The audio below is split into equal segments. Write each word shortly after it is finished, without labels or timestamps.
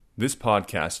This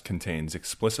podcast contains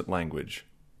explicit language.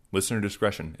 Listener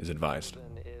discretion is advised.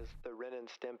 Is the Ren and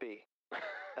Stimpy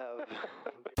of...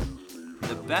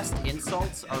 The best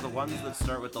insults are the ones that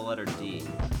start with the letter D.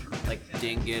 Like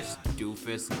dingus,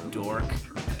 doofus, dork.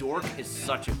 Dork is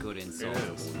such a good insult. It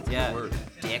is. It's a Yeah. good word.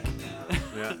 Dick.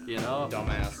 Yeah. You know?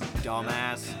 Dumbass.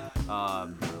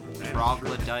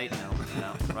 Troglodyte.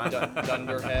 No. Right?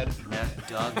 Dunderhead. Yeah.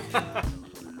 Doug.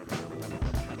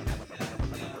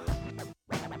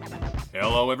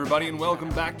 Hello, everybody, and welcome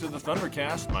back to the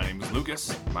ThunderCast. My name is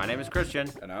Lucas. My name is Christian.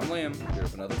 And I'm Liam, here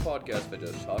with another podcast that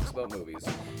just talks about movies.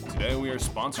 Today we are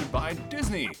sponsored by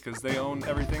Disney, because they own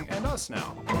everything and us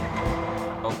now.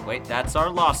 Oh wait, that's our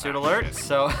lawsuit alert.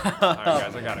 So. Alright,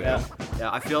 guys, I gotta go.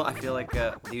 Yeah, I feel like.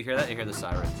 Do you hear that? You hear the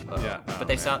sirens? Yeah. But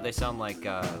they sound like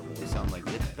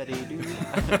lippity-doo.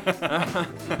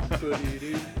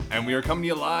 And we are coming to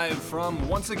you live from,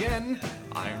 once again,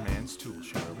 Iron Man's Tool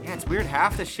Shop. Yeah, it's weird.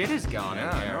 Half the shit is gone Yeah,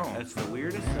 in I here. know. That's the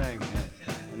weirdest thing.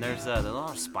 And there's a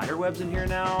lot of spider webs in here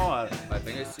now. I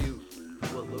think I see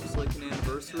what looks like an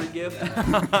anniversary gift.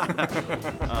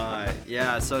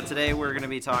 Yeah. So today we're gonna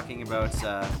be talking about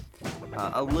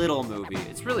a little movie.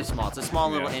 It's really small. It's a small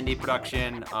little indie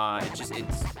production.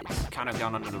 It's kind of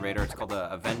gone under the radar. It's called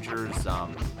Avengers.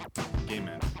 Game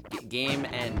Man. Game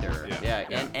Ender.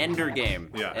 Yeah. Ender Game.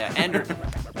 Yeah. Ender.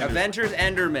 Avengers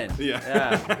Enderman. Yeah.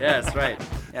 Yes, right.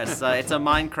 Yes, it's a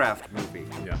Minecraft movie.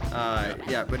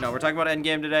 Yeah. But no, we're talking about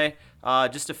Endgame today.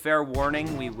 Just a fair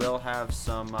warning, we will have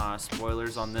some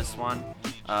spoilers on this one.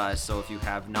 So if you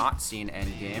have not seen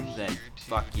Endgame, then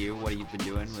fuck you. What have you been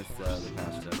doing with the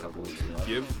past couple weeks?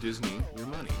 Give Disney your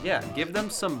money. Yeah, give them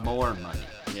some more money,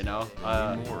 you know?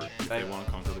 More if they want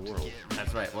to conquer the world.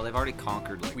 That's right. Well, they've already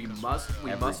conquered, like, We must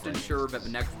everything. ensure that the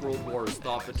next World War is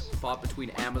fought between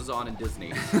Amazon and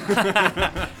Disney.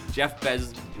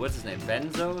 What's his name?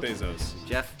 Bezos.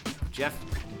 Jeff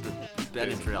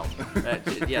Benadryl.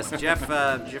 Jeff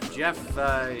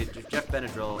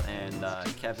Benadryl and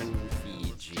Kevin Feige.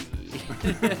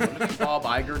 Bob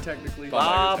Iger, technically.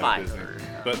 Bob Iger's out of Iger. Disney.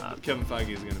 But Kevin Feige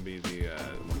is going to be the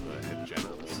one of the head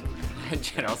generals.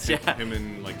 Generals, yeah. Him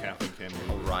and like Kathleen Kennedy.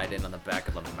 I'll ride in on the back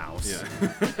of the mouse. Yeah.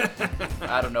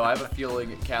 I don't know. I have a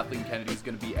feeling Kathleen Kennedy's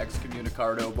going to be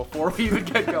excommunicado before we even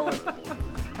get going.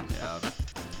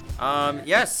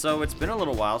 Yes, so it's been a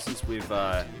little while since we've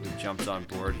jumped on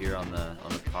board here on the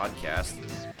podcast.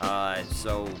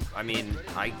 So I mean,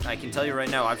 I can tell you right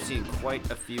now, I've seen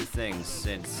quite a few things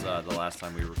since the last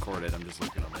time we recorded. I'm just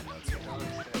looking at my notes here.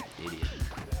 Idiot.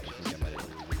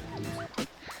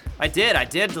 I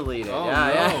did delete it. Oh,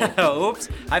 Yeah. Oops.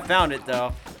 I found it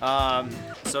though.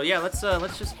 So yeah, let's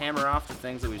just hammer off the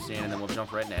things that we've seen, and then we'll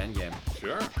jump right into Endgame.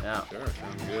 Sure. Yeah. Sure.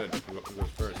 Sounds good. Who goes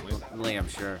first? Liam? Liam,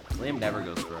 sure. Liam never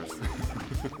goes first.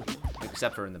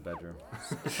 Except for in the bedroom.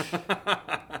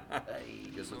 I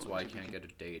guess that's why I can't get a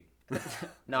date.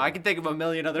 No, I can think of a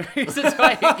million other reasons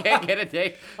why you can't get a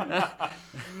date.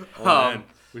 Oh man,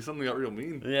 we suddenly got real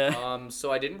mean. Yeah. So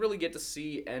I didn't really get to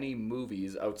see any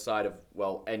movies outside of,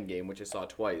 well, Endgame, which I saw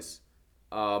twice.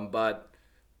 But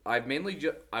I've mainly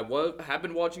have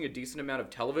been watching a decent amount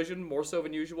of television, more so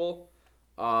than usual.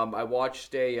 I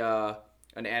watched an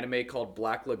anime called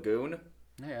Black Lagoon.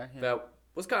 Yeah. That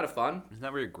was kind of fun. Isn't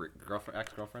that where your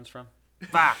ex-girlfriend's from?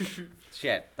 Fuck.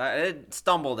 Shit. It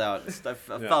stumbled out. I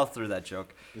fell through that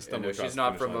joke. You stumbled across She's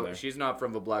not the from finish line there. she's not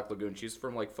from the Black Lagoon. She's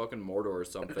from like fucking Mordor or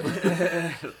something.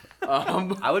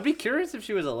 I would be curious if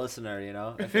she was a listener, you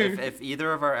know? If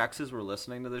either of our exes were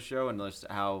listening to the show and just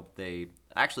how they...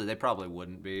 Actually, they probably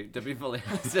wouldn't be, to be fully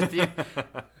honest with you.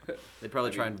 They'd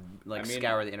probably try and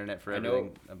scour the internet for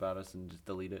everything about us and just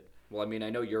delete it. Well, I mean, I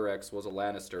know your ex was a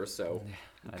Lannister, so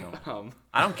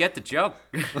I don't get the joke.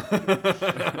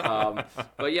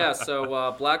 But yeah,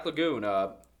 so Black Lagoon,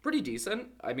 pretty decent.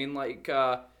 I mean, like,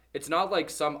 it's not like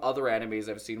some other animes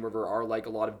I've seen where there are like a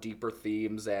lot of deeper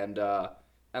themes and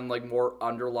like more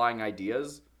underlying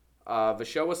ideas. The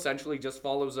show essentially just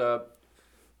follows a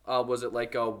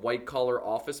white collar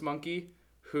office monkey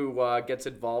who gets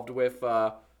involved with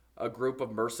a group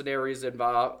of mercenaries in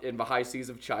the high seas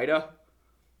of China.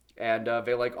 And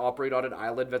they like operate on an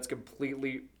island that's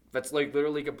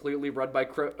literally completely run by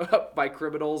by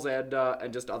criminals and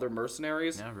just other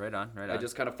mercenaries. Yeah, right on. It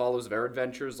just kind of follows their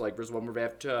adventures. Like there's one where they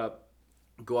have to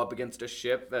go up against a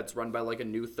ship that's run by like a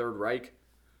new Third Reich.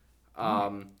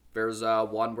 There's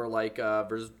one where like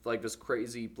there's like this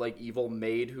crazy like evil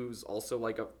maid who's also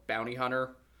like a bounty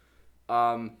hunter.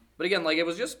 But again, like it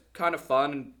was just kind of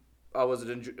fun and was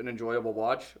an enjoyable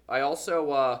watch. I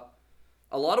also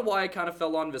a lot of why I kind of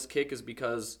fell on this kick is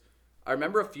because I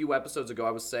remember a few episodes ago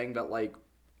I was saying that like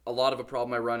a lot of a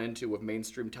problem I run into with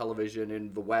mainstream television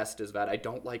in the West is that I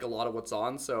don't like a lot of what's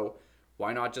on, so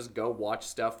why not just go watch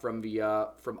stuff from the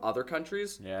from other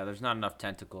countries? Yeah, there's not enough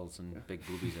tentacles and big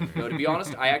boobies No, everywhere. to be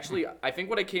honest, I think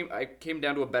what I came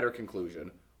down to a better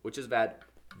conclusion, which is that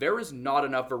there is not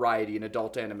enough variety in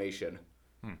adult animation.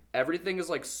 Everything is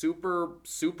like super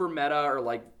meta, or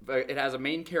like it has a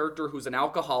main character who's an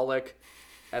alcoholic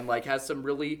and like has some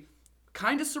really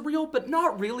kind of surreal but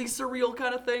not really surreal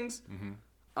kind of things.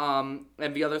 And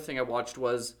the other thing I watched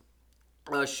was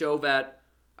a show that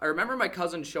I remember my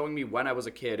cousin showing me when I was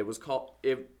a kid. It was called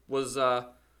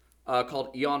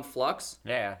Eon Flux.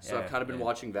 Yeah. So I've kind of been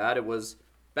watching that. It was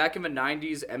back in the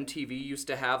 90s, MTV used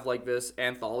to have like this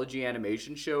anthology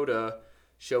animation show to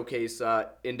showcase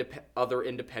other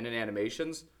independent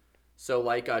animations. So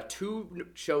like 2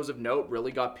 shows of note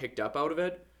really got picked up out of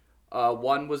it.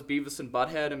 One was Beavis and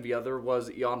Butthead, and the other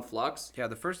was Eon Flux. Yeah,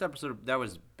 the first episode, that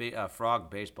was Frog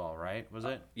Baseball, right? Was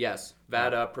it? Yes,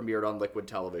 that premiered on Liquid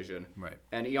Television. Right.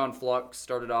 And Eon Flux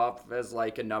started off as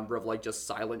like a number of like just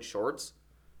silent shorts,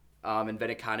 and then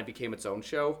it kind of became its own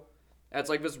show. And it's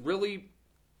like this really,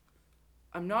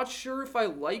 I'm not sure if I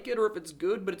like it or if it's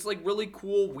good, but it's like really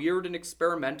cool, weird, and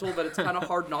experimental that it's kind of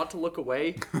hard not to look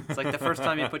away. It's like the first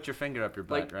time you put your finger up your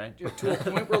butt, Like right? to a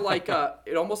point where like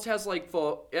it almost has like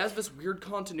it has this weird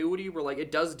continuity where like it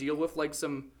does deal with like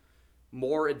some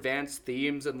more advanced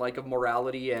themes and like of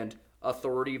morality and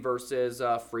authority versus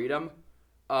freedom.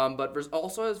 But there's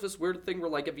also has this weird thing where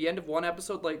like at the end of one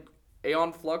episode, like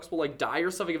Aeon Flux will like die or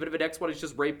something, and then the next one is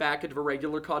just right back into a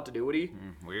regular continuity.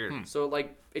 Weird. So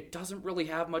like it doesn't really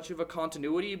have much of a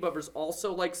continuity, but there's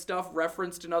also like stuff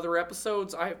referenced in other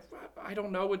episodes. I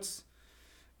don't know. It's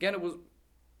again, it was.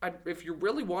 If you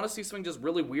really want to see something just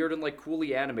really weird and like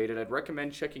coolly animated, I'd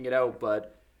recommend checking it out.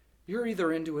 But you're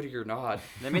either into it or you're not.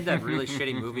 They made that really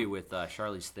shitty movie with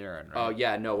Charlize Theron, right? Oh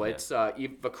yeah, no, it's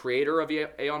the creator of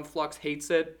Aeon Flux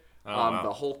hates it. wow.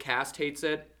 The whole cast hates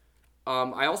it.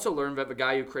 I also learned that the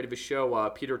guy who created the show,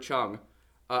 Peter Chung,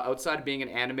 outside of being an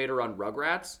animator on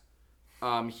Rugrats,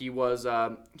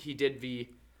 he did the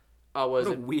What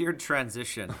a weird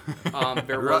transition.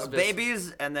 there was this,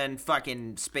 Babies and then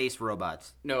fucking space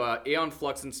robots. no Aeon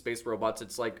Flux and Space Robots.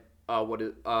 It's like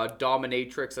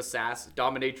Dominatrix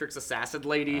Assassin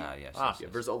Lady. Yes. Yeah,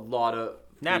 there's a lot of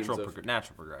Natural themes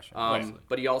of- progression.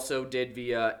 but he also did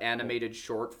the animated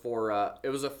short for it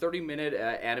was a 30-minute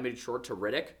animated short to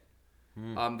Riddick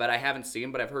that I haven't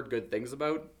seen, but I've heard good things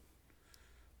about.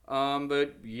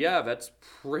 But yeah, that's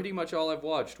pretty much all I've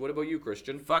watched. What about you,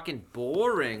 Christian? Fucking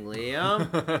boring,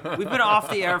 Liam. We've been off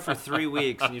the air for 3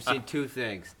 weeks and you've seen 2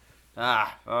 things.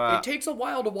 It takes a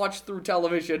while to watch through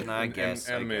television. I guess.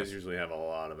 Animes usually have a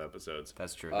lot of episodes.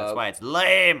 That's true. That's why it's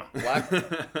lame.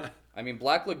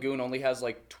 Black Lagoon only has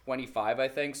like 25, I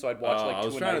think, so I'd watch like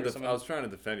 2 a night or something. I was trying to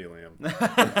defend you, Liam.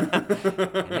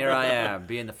 And here I am,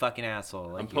 being the fucking asshole.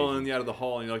 Like I'm pulling you out of the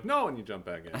hole, and you're like, no, and you jump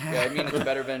back in. Yeah, I mean, it's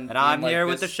better than. And I'm being like here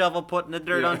with the this- shovel putting the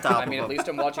dirt on top I mean, of at him. least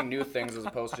I'm watching new things as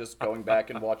opposed to just going back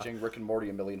and watching Rick and Morty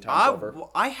a million times over.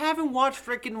 I haven't watched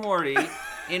Rick and Morty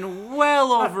in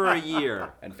well over a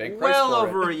year. And thank Christ well for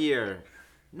over it. a year.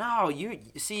 No,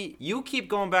 you keep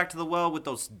going back to the well with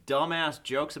those dumbass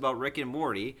jokes about Rick and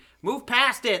Morty. Move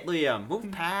past it, Liam.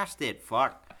 Move past it.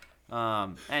 Fuck.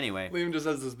 Anyway. Liam just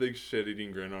has this big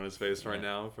shit-eating grin on his face right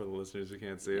now for the listeners who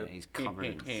can't see it. He's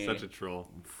covered in Such a troll.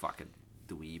 fucking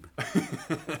dweeb.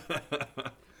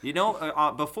 You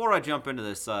know, before I jump into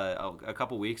this, a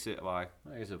couple weeks, I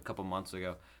guess a couple months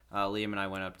ago, Liam and I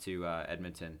went up to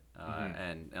Edmonton,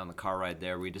 and on the car ride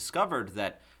there, we discovered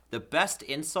that the best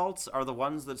insults are the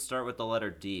ones that start with the letter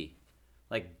D.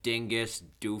 Like dingus,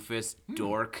 doofus,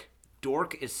 dork.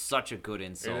 Dork is such a good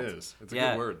insult. It is. It's a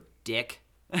good word. Dick.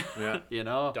 Yeah. You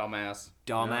know? Dumbass.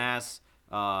 Dumbass.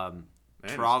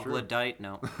 it's Troglodyte.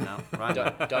 No.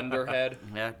 Right. Dunderhead.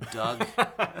 Yeah, Doug.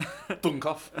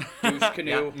 Dunkoff. Douche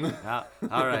canoe. Yeah.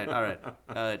 All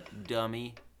right.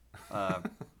 Dummy.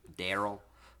 Daryl.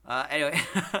 Anyway,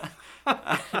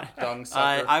 Dung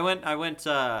sucker.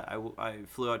 I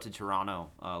flew out to Toronto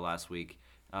last week.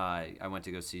 I went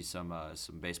to go see some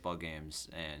baseball games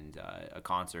and a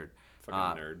concert.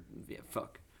 Fucking nerd. Yeah,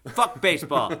 fuck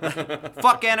baseball.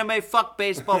 Fuck anime. Fuck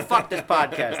baseball. Fuck this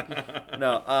podcast.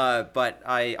 No, but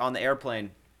on the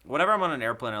airplane. Whenever I'm on an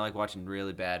airplane, I like watching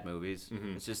really bad movies.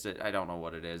 It's just that I don't know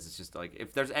what it is. It's just like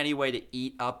if there's any way to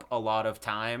eat up a lot of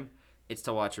time, it's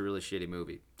to watch a really shitty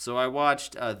movie. So I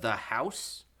watched The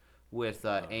House with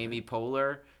Amy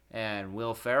Poehler and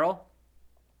Will Ferrell.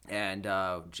 and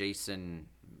Jason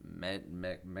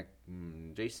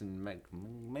Jason I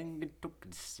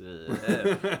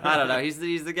don't know. He's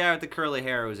the guy with the curly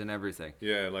hair who's in everything.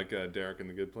 Yeah, like Derek in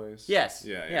The Good Place. Yes.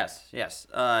 Yeah. Yes.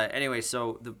 Anyway,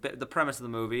 so the premise of the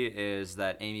movie is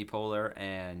that Amy Poehler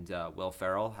and Will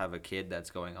Ferrell have a kid that's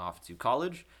going off to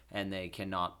college, and they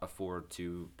cannot afford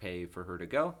to pay for her to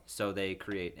go, so they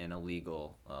create an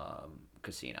illegal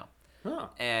casino. Huh.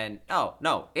 And oh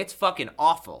no, it's fucking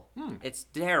awful. It's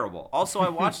terrible. Also, I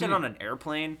watched it on an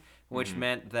airplane, which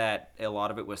meant that a lot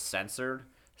of it was censored.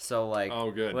 So like, Oh,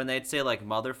 good. when they'd say like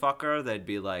motherfucker, they'd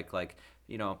be like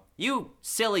you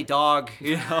silly dog,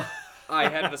 I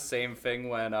had the same thing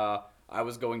when I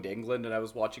was going to England and I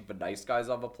was watching The Nice Guys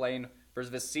on a plane.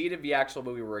 There's this scene in the actual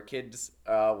movie where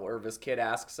where this kid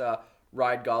asks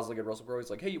Ryan Gosling and Russell Crowe, he's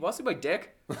like, "Hey, you want to see my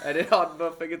dick?" And it, on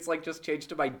the thing, it's like just changed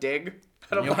to my dig.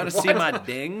 And I'm You like, want to see "What?" my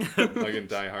ding, Like in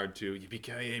Die Hard 2,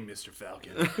 yippee-ki-yay, Mr.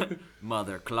 Falcon.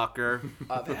 mother clucker?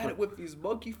 I've had it with these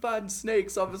monkey-fighting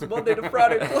snakes on this Monday to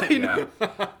Friday plane.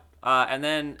 And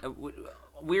then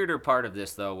weirder part of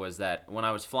this though was that when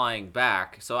I was flying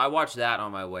back, so I watched that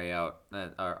on my way out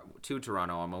to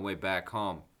Toronto. On my way back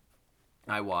home,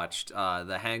 I watched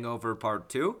The Hangover Part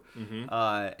 2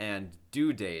 and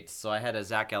Due Date. So I had a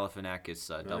Zach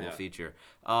Galifianakis double feature.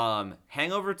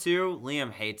 Hangover 2,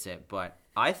 Liam hates it, but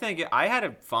I think I had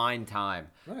a fine time.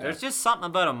 There's just something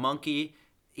about a monkey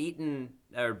eating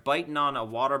or biting on a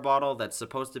water bottle that's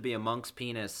supposed to be a monk's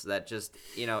penis that just,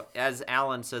 as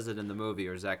Alan says it in the movie,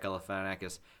 or Zach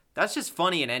Galifianakis, that's just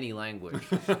funny in any language.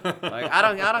 Like I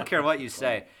don't care what you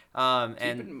say.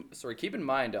 Keep in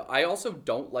mind, I also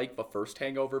don't like the first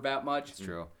Hangover that much. It's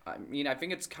true. I mean, I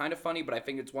think it's kind of funny, but I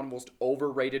think it's one of the most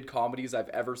overrated comedies I've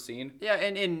ever seen. Yeah,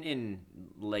 and in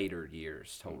later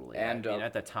years, totally. And I mean,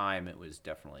 at the time, it was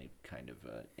definitely kind of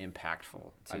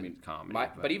impactful to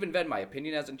comedy. But even then, my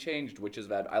opinion hasn't changed, which is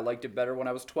that I liked it better when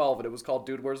I was 12, and it was called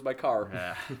Dude, Where's My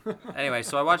Car? Anyway,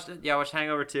 so I watched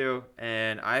Hangover 2,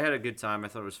 and I had a good time. I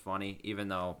thought it was funny, even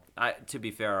though, to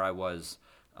be fair, I was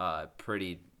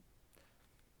pretty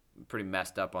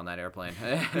messed up on that airplane.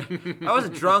 I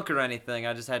wasn't drunk or anything.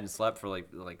 I just hadn't slept for like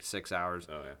 6 hours.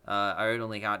 Oh, yeah. I had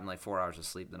only gotten like 4 hours of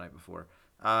sleep the night before.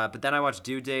 But then I watched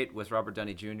Due Date with Robert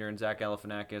Downey Jr. and Zach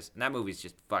Galifianakis, and that movie's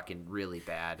just fucking really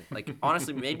bad. Like,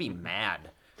 honestly, made me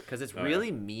mad. Because it's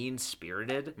really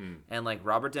mean-spirited, and like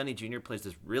Robert Downey Jr. plays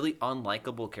this really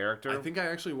unlikable character. I think I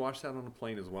actually watched that on a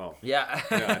plane as well. Yeah.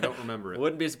 Yeah, I don't remember it.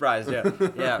 Wouldn't be surprised, yeah.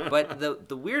 Yeah, but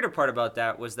the weirder part about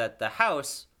that was that the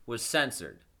house was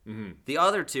censored. Mm-hmm. The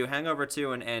other two, Hangover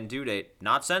 2 and Due Date,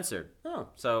 not censored. Oh.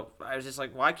 So I was just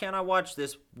like, why can't I watch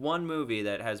this one movie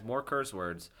that has more curse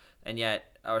words, and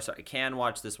yet, can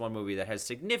watch this one movie that has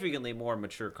significantly more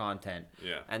mature content,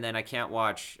 and then I can't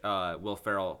watch Will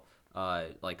Ferrell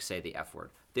say the F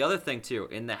word. The other thing too,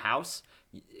 in the house,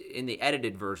 in the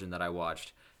edited version that I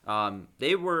watched,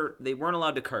 they weren't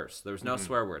allowed to curse. There was no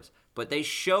swear words, but they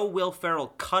show Will Ferrell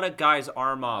cut a guy's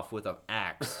arm off with an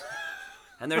axe.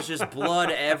 And there's just blood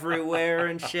everywhere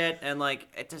and shit, and like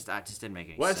it just didn't make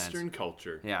any sense. Western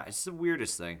culture. Yeah, it's the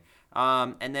weirdest thing.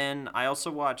 And then I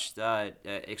also watched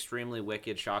Extremely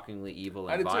Wicked, Shockingly Evil,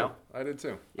 and Vile. I did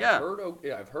too. Yeah.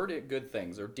 I've heard it good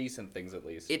things, or decent things at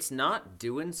least. It's not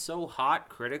doing so hot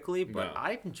critically, but No.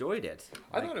 I enjoyed it.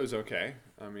 I thought it was okay.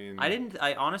 I mean,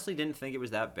 I honestly didn't think it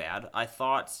was that bad. I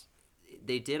thought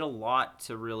they did a lot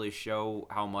to really show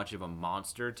how much of a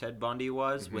monster Ted Bundy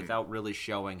was without really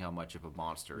showing how much of a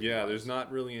monster he was. there's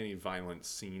not really any violent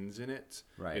scenes in it.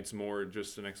 Right. It's more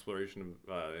just an exploration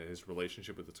of his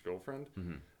relationship with his girlfriend.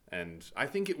 Mm-hmm. And I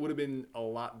think it would have been a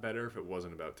lot better if it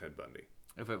wasn't about Ted Bundy.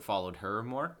 If it followed her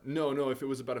more? No, if it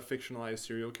was about a fictionalized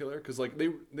serial killer. Because like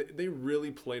they really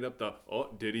played up the,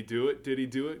 did he do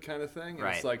it kind of thing. And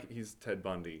Right. It's like, he's Ted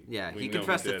Bundy. Yeah, We he know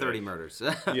confessed to did 30 it. murders.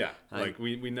 Yeah, like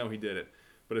we know he did it.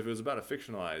 But if it was about a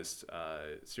fictionalized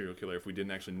serial killer, if we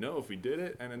didn't actually know if he did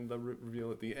it, and then the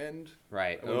reveal at the end,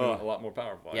 Right. it would have been a lot more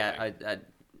powerful. Yeah, I think.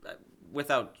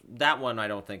 without that one, I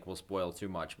don't think we'll spoil too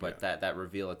much. But that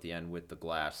reveal at the end with the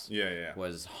glass,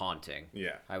 was haunting.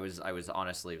 Yeah. I was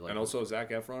honestly like, And also Zac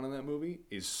Efron in that movie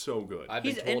is so good. I've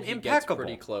been He's told he impeccable. gets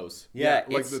pretty close. yeah,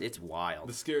 like it's wild.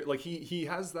 The scare, like he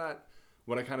has that,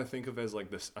 what I kind of think of as like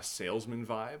a salesman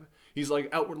vibe. He's like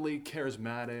outwardly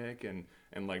charismatic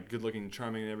and like good looking,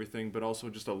 charming and everything, but also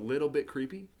just a little bit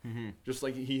creepy. Mm-hmm. Just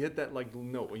like he hit that like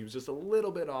note. He was just a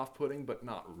little bit off putting, but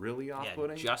not really off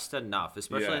putting. Just enough,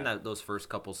 especially in Yeah. those first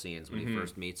couple scenes when he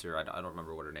first meets her. I don't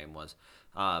remember what her name was,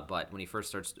 but when he first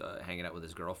starts hanging out with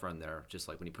his girlfriend there, just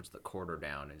like when he puts the quarter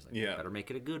down, he's like, Yeah. better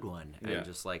make it a good one, Yeah. and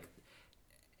just like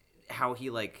how he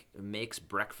like makes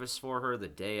breakfast for her the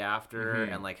day after,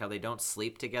 and like how they don't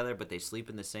sleep together, but they sleep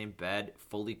in the same bed,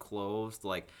 fully clothed,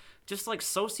 like just like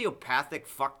sociopathic,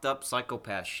 fucked up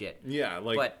psychopath shit. Yeah,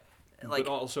 like, but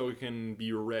also it can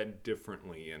be read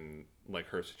differently in like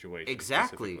her situation.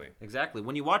 Exactly. specifically. Exactly.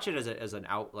 When you watch it as an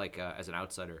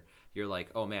outsider, you're like,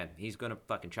 oh man, he's gonna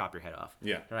fucking chop your head off.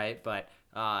 Yeah. Right. But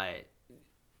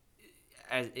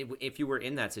if you were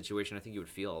in that situation, I think you would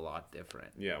feel a lot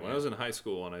different. Yeah, when I was in high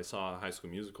school and I saw High School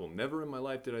Musical, never in my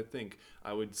life did I think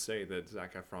I would say that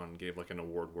Zac Efron gave like an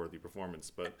award-worthy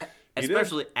performance, but he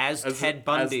Especially did. as Ted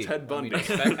Bundy. As Ted Bundy.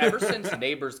 Ever since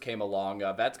Neighbors came along,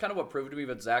 that's kind of what proved to me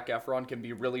that Zac Efron can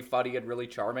be really funny and really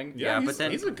charming. Yeah, but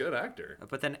then he's a good actor.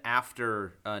 But then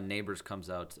after Neighbors comes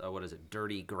out, what is it?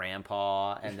 Dirty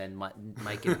Grandpa, and then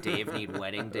Mike and Dave Need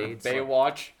Wedding Dates.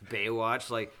 Baywatch.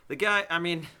 Like the guy. I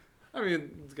mean,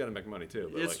 he's got to make money too.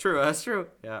 But it's true. That's true.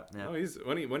 Yeah. No, he's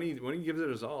when he gives it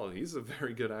his all, he's a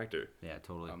very good actor. Yeah,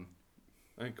 totally.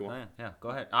 Go on. Yeah, go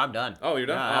ahead. I'm done. Oh, you're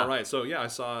done? Yeah. All right. So, yeah, I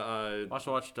saw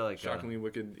Watched like Shockingly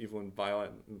Wicked, Evil, and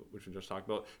Violent, which we just talked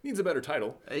about. Needs a better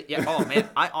title. Yeah. Oh man,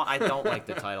 I don't like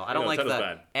the title. I don't like the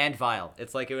bad. and vile.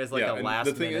 It's like it was like a and last.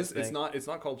 The thing minute is, thing. it's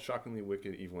not called Shockingly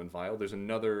Wicked, Evil, and Vile. There's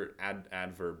another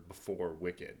adverb before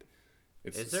wicked.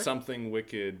 Is It's there? something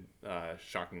wicked,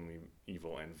 shockingly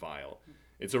evil, and vile.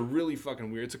 It's a really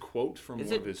fucking weird. It's a quote from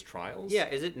one of his trials. Yeah.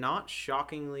 Is it not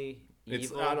shockingly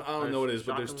evil? I don't know what it is,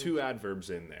 but there's shockingly- two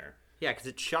adverbs in there. Yeah, because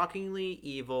it's shockingly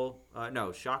evil.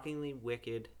 No, shockingly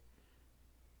wicked.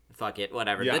 Fuck it,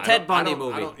 whatever. Yeah, The Ted Bundy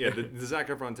movie. The Zac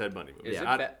Efron Ted Bundy movie. Is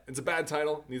it It's a bad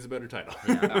title. Needs a better title.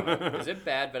 Is it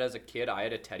bad that as a kid I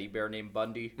had a teddy bear named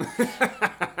Bundy?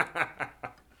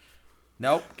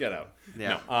 Nope. Get out.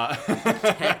 Yeah.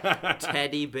 No.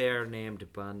 Teddy bear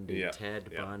named Bundy. Yeah, Ted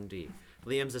yeah. Bundy.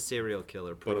 Liam's a serial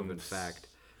killer. Proven fact.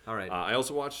 All right. I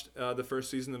also watched the first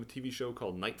season of a TV show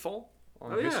called Nightfall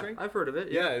on History. I've heard of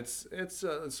it. Yeah, it's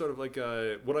sort of like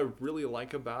what I really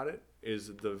like about it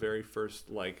is the very first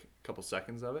like couple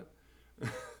seconds of it,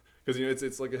 because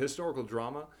it's like a historical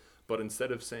drama, but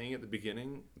instead of saying at the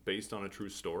beginning based on a true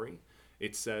story,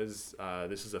 it says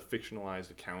this is a fictionalized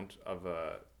account of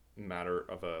a matter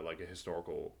of a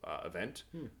historical event.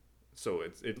 So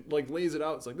it like lays it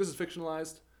out. It's like, this is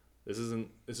fictionalized. This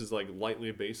is like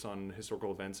lightly based on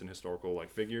historical events and historical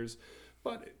like figures,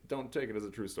 but don't take it as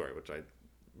a true story, which I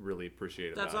really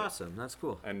appreciate about That's awesome. That's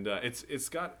cool. And it's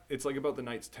like about the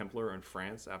Knights Templar in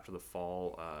France after the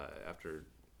fall,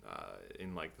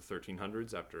 in like the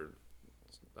 1300s, after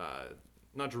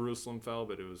not Jerusalem fell,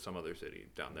 but it was some other city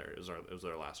down there. It was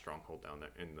their last stronghold down there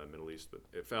in the Middle East, but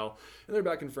it fell, and they're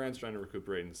back in France trying to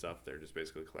recuperate and stuff. They're just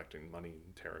basically collecting money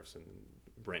and tariffs and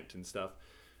rent and stuff.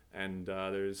 And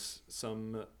there's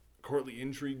some courtly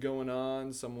intrigue going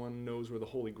on. Someone knows where the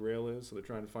Holy Grail is, so they're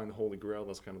trying to find the Holy Grail.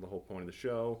 That's kind of the whole point of the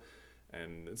show,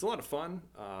 and it's a lot of fun.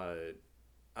 I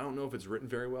don't know if it's written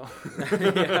very well.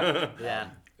 Yeah.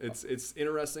 It's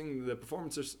interesting. The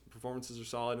performances are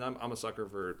solid, and I'm a sucker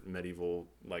for medieval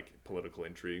like political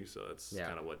intrigue, so that's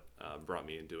kind of what brought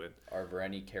me into it. Are there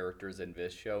any characters in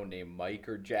this show named Mike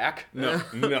or Jack? No,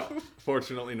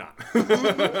 fortunately not.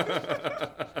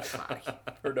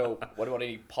 Or no, what about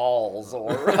any Pauls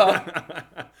or...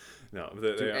 No.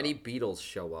 Do any Beatles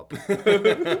show up?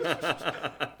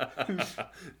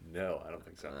 No, I don't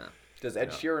think so. Does Ed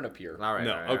Sheeran appear? All right.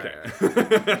 No, all right, okay. all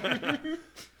right.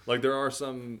 Like there are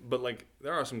some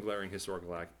glaring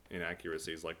historical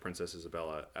inaccuracies. Like Princess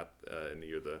Isabella in the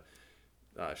year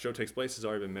the show takes place has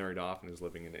already been married off and is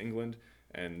living in England,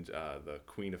 and the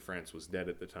Queen of France was dead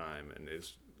at the time, and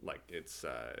it's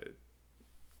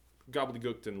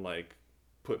gobbledygooked and like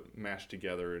mashed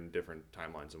together in different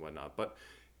timelines and whatnot. But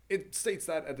it states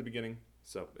that at the beginning,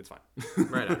 so it's fine.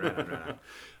 Right on.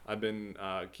 I've been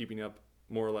keeping up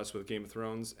more or less with Game of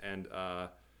Thrones, and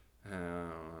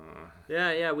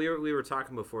Yeah. We were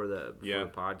talking before the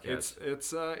podcast.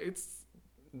 It's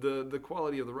the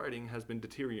quality of the writing has been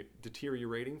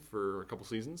deteriorating for a couple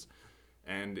seasons,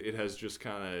 and it has just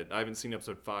kind of, I haven't seen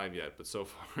episode 5 yet, but so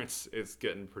far it's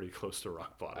getting pretty close to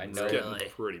rock bottom. I know. It's getting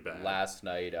pretty bad. Last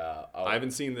night, I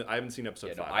haven't seen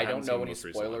episode 5. I don't know any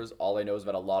spoilers. All I know is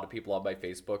that a lot of people on my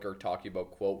Facebook are talking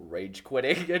about, quote, rage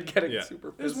quitting and getting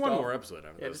super pissed There's one off. more episode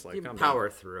after this. Like,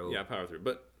 power through. Yeah, power through.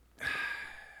 But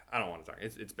I don't want to talk.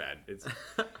 It's bad.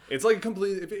 It's like a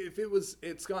complete.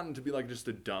 It's gotten to be like just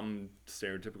a dumb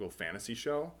stereotypical fantasy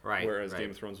show. Right. Whereas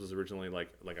Game of Thrones was originally like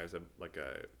I said, like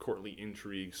a courtly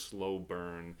intrigue, slow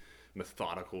burn,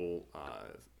 methodical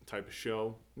type of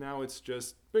show. Now it's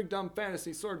just big dumb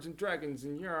fantasy, swords and dragons,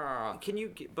 and yeah.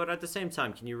 But at the same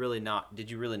time, did you really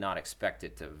not expect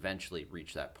it to eventually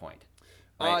reach that point?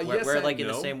 Right? Yes where and like in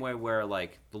the no. same way where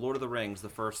like the Lord of the Rings, the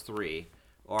first 3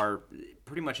 are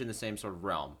pretty much in the same sort of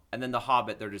realm, and then the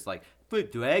Hobbit, they're just like,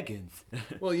 but dragons.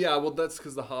 Well, yeah, well that's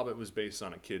because the Hobbit was based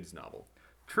on a kid's novel.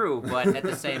 True, but at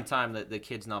the same time, the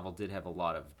kids' novel did have a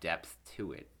lot of depth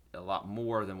to it, a lot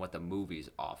more than what the movies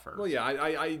offer. Well, yeah,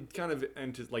 I kind of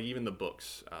like even the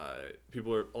books. A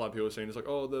lot of people are saying it's like,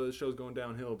 oh, the show's going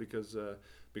downhill because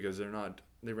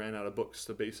they ran out of books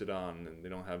to base it on, and they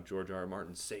don't have George R. R.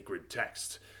 Martin's sacred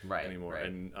text anymore. Right.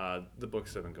 And the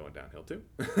books have been going downhill too.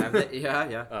 Have they?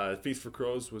 Yeah. Feast for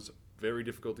Crows was very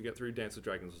difficult to get through. Dance with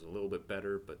Dragons was a little bit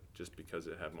better, but just because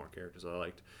it had more characters I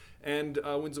liked. And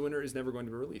Winds of Winter is never going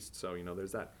to be released, so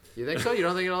there's that. You think so? You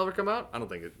don't think it'll ever come out? I don't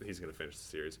think he's going to finish the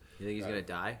series. You think he's gonna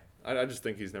die? I just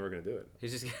think he's never going to do it.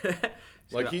 He's just gonna,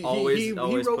 Like he always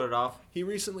wrote, put it off. He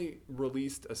recently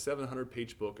released a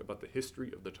 700-page book about the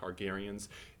history of the Targaryens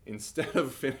instead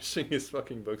of finishing his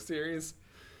fucking book series.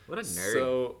 What a nerd.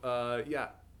 So yeah,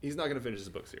 he's not going to finish his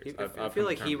book series. I feel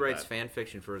like he writes fan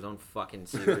fiction for his own fucking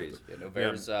series.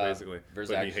 Basically. There's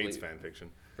but actually, he hates fan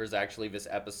fiction. There's actually this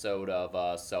episode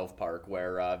of South Park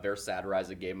where they're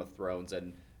satirizing Game of Thrones,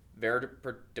 and their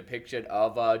depiction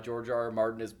of George R. R.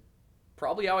 Martin is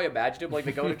probably how I imagined him. Like,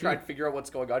 they go to try and figure out what's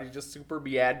going on. He's just super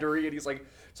meandering, and he's like,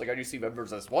 it's like, how do you see then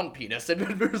there's this one penis, and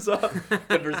then there's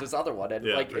this other one, and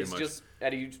Yeah, like pretty it's much. just,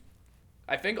 and he,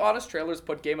 I think Honest Trailers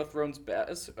put Game of Thrones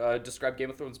best, describe Game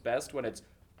of Thrones best when it's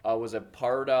was a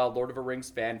part Lord of the Rings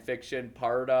fan fiction,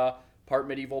 part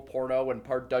medieval porno, and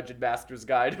part Dungeon Master's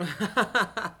Guide.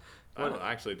 I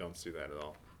actually don't see that at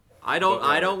all. I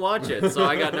don't watch it, so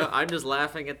I got no. I'm just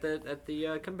laughing at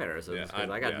the comparisons Yeah, because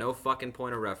I got no fucking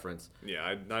point of reference. Yeah,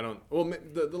 I don't. Well,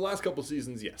 the last couple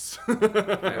seasons, yes.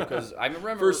 Because I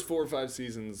remember First 4 or 5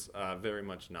 seasons, very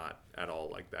much not at all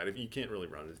like that. If you can't really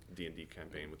run a D&D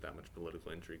campaign with that much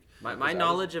political intrigue. My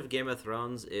knowledge of Game of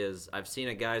Thrones is I've seen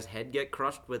a guy's head get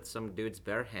crushed with some dude's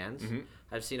bare hands. Mm-hmm.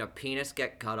 I've seen a penis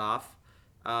get cut off.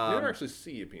 You never actually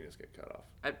see a penis get cut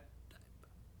off.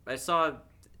 I saw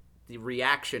the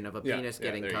reaction of a Yeah, penis yeah,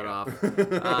 getting there you cut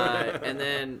go. off, and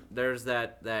then there's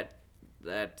that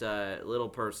little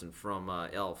person from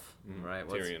Elf, right?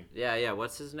 Tyrion. Yeah.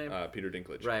 What's his name? Peter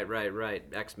Dinklage. Right.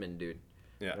 X-Men dude.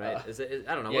 Yeah. Right?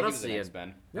 I don't know. yeah, What he else was is in he in?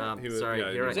 X-Men. Yeah, he was- Sorry, yeah,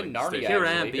 he here was I in like Narnia, stage- Here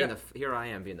I am actually. being Yeah. here I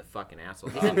am being the fucking asshole.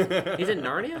 He's in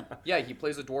Narnia. Yeah, he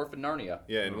plays a dwarf in Narnia.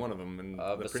 Yeah, in one of them, and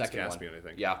the Prince second Caspian, one. I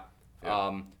think. Yeah.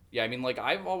 Yeah. I mean, like,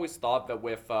 I've always thought that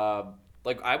with,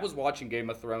 like, I was watching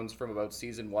Game of Thrones from about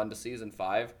season 1 to season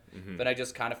 5, then I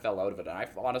just kind of fell out of it, and I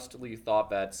honestly thought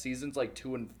that seasons, like,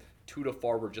 2 to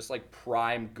 4 were just, like,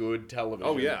 prime good television.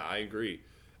 Oh yeah, I agree.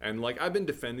 And like I've been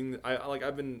defending,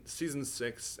 I've been season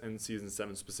 6 and season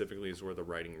 7 specifically is where the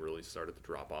writing really started to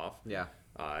drop off. Yeah.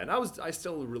 And I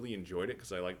still really enjoyed it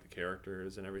because I liked the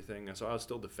characters and everything. And so I was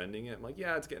still defending it. I'm like,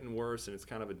 yeah, it's getting worse and it's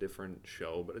kind of a different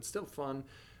show, but it's still fun.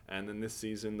 And then this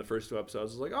season, the first 2 episodes, I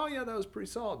was like, oh yeah, that was pretty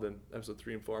solid. Then episode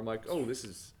 3 and 4, I'm like, oh, this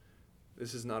is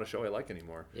not a show I like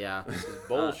anymore. Yeah.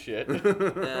 Bullshit.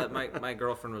 My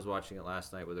girlfriend was watching it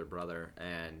last night with her brother,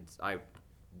 and I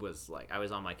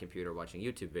was on my computer watching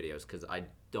YouTube videos because I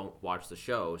don't watch the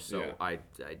show, so Yeah. I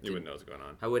You wouldn't know what's going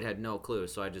on. I would have no clue,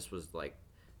 so I just was like,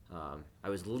 I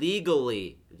was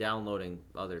legally downloading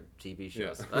other TV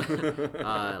shows.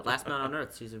 Last Man on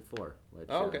Earth season 4. Which,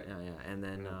 Oh, okay. Yeah, and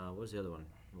then what was the other one?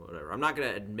 Whatever. I'm not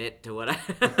gonna admit to what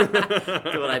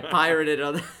I pirated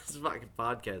on this fucking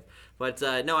podcast. But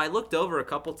no, I looked over a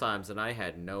couple times and I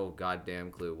had no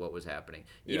goddamn clue what was happening.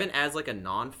 Yeah. Even as like a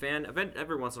non-fan,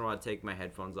 every once in a while I'd take my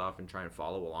headphones off and try and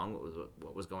follow along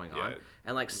what was going on. Yeah,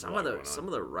 And like some of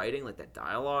the writing, like that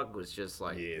dialogue was just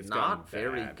like Yeah, it's not gotten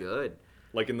very bad. good.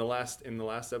 Like in the last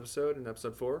episode, in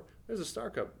episode 4, there's a Star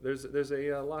Cup. There's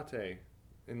a latte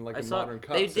in like I a saw modern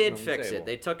cup. they sitting did on the fix table. it.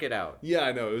 They took it out. Yeah,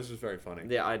 I know. It was just very funny.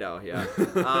 Yeah, I know. Yeah,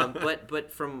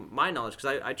 but from my knowledge,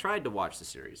 because I tried to watch the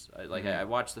series, I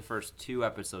watched the first 2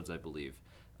 episodes, I believe,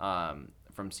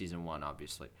 from season 1,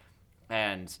 obviously,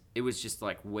 and it was just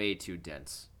like way too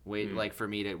dense. Like for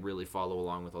me to really follow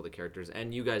along with all the characters.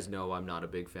 And you guys know I'm not a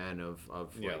big fan of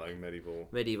like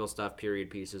medieval stuff, period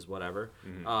pieces, whatever.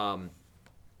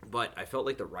 But I felt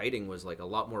like the writing was like a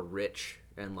lot more rich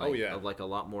and like like a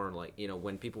lot more like, you know,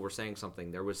 when people were saying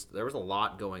something, there was a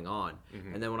lot going on.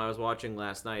 And then when I was watching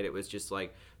last night, it was just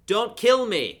like, don't kill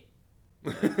me.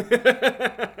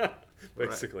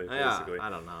 Basically. Yeah, I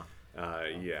don't know.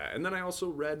 Yeah, and then I also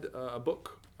read a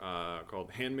book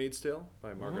called Handmaid's Tale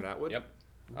by Margaret Atwood.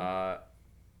 Yep.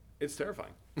 It's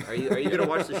terrifying. Are you gonna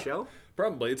watch the show?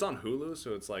 Probably. It's on Hulu,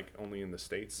 so it's like only in the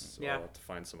States. So Yeah. I'll have to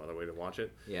find some other way to watch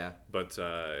it. Yeah. But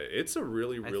it's a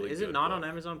really, really Is good it not book. on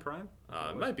Amazon Prime?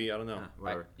 It might be. I don't know.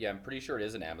 Whatever. Yeah, I'm pretty sure it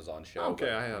is an Amazon show. Okay,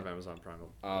 but- I have Amazon Prime.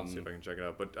 I'll see if I can check it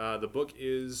out. But the book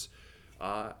is,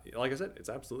 like I said, it's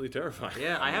absolutely terrifying.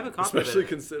 Yeah, I have a copy of Especially it.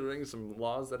 considering some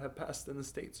laws that have passed in the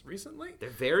States recently. They're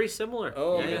very similar.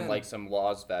 Oh, yeah, man. And like some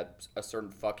laws that a certain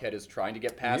fuckhead is trying to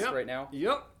get passed Yep. right now.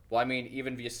 Yep. Well, I mean,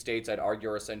 even via states, I'd argue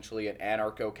are essentially an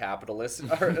anarcho-capitalist,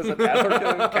 or is it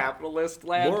anarcho-capitalist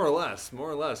land? More or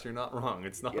less. You're not wrong.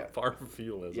 It's not Yeah. far from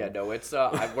feudalism. Yeah, no, it's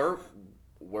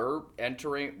we're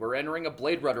entering a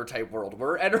Blade Runner type world.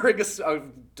 We're entering a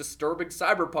disturbing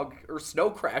cyberpunk or Snow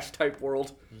Crash type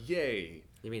world. Yay.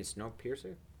 You mean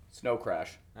Snowpiercer? Snow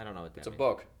Crash. I don't know what that It's a means.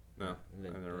 book No, I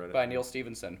never read it. by Neil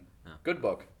Stephenson. Good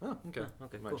book. Oh, okay.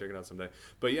 okay, Might cool. check it out someday.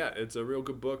 But yeah, it's a real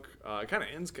good book. It kind of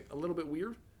ends a little bit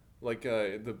weird. Like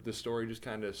the story just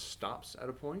kind of stops at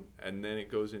a point, and then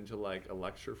it goes into like a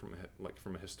lecture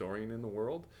from a historian in the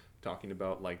world talking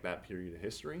about like that period of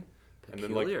history. And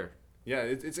then like Peculiar. yeah,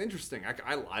 it's interesting.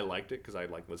 I liked it because I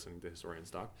like listening to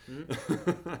historians talk.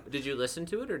 Did you listen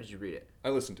to it or did you read it? I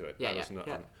listened to it. Yeah, I yeah, listened to it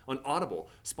yeah. on Audible.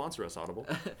 Sponsor us, Audible.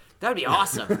 That would be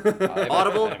awesome.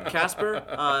 Audible,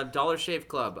 Casper, Dollar Shave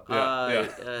Club, Yeah.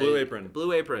 Blue Apron.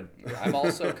 Blue Apron. I'm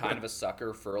also kind of a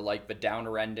sucker for like the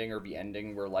downer ending or the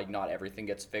ending where like not everything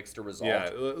gets fixed or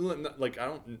resolved. Yeah, like I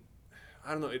don't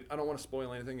know. I don't want to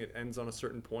spoil anything. It ends on a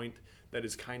certain point that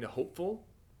is kind of hopeful,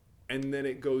 and then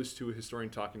it goes to a historian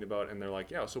talking about, and they're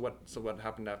like, yeah. So what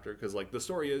happened after? Because like the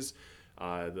story is,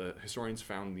 the historians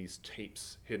found these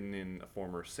tapes hidden in a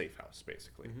former safe house,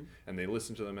 basically, and they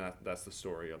listened to them. And that's the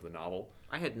story of the novel.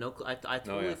 I had no clue. I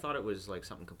totally yeah. thought it was like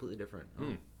something completely different.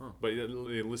 Oh. But they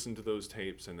listened to those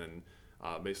tapes, and then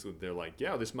basically they're like,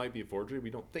 yeah, this might be a forgery.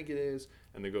 We don't think it is.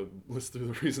 And they go list through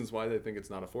the reasons why they think it's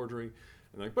not a forgery.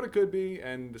 And they're like, but it could be.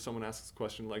 And someone asks a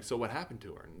question like, so what happened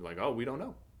to her? And they're like, oh, we don't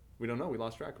know. We don't know. We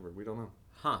lost track of her. We don't know.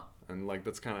 Huh. And like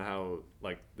that's kind of how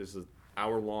like this is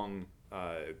hour-long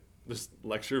this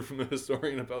lecture from a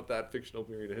historian about that fictional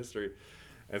period of history.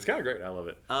 And it's kind of great. I love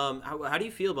it. How do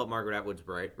you feel about Margaret Atwood's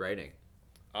writing?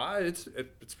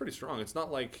 It's pretty strong. It's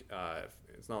not like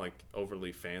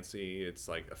overly fancy. It's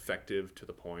like effective to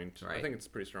the point. Right. I think it's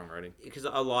pretty strong writing. Because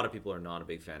a lot of people are not a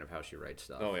big fan of how she writes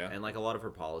stuff. Oh, yeah? And like a lot of her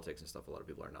politics and stuff, a lot of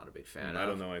people are not a big fan of. I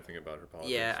don't know anything about her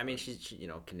politics. Yeah, I mean she's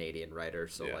Canadian writer,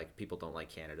 so Yeah. like people don't like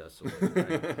Canada. So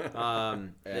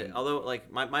although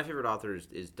like my favorite author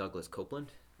is Douglas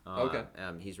Copeland. Okay.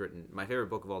 He's written my favorite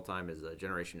book of all time is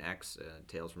Generation X: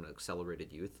 Tales from an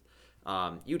Accelerated Youth.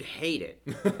 You'd hate it,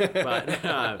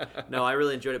 but no, I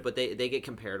really enjoyed it. But they get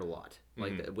compared a lot,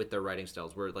 like with their writing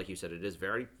styles, where like you said, it is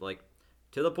very like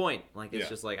to the point. Like it's Yeah.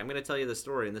 just like I'm gonna tell you the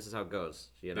story, and this is how it goes.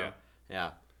 You know?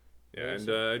 Yeah. Yeah, and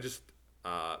I just.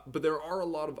 But there are a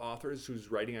lot of authors whose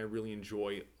writing I really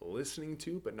enjoy listening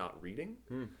to, but not reading.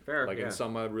 Fair. Like, yeah. and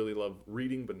some I really love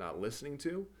reading, but not listening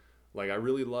to. Like, I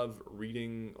really love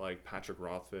reading, like, Patrick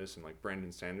Rothfuss and, like, Brandon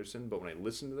Sanderson, but when I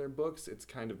listen to their books, it's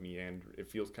kind of it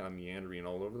feels kind of meandering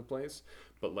all over the place.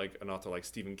 But, like, an author like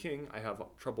Stephen King, I have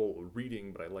trouble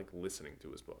reading, but I like listening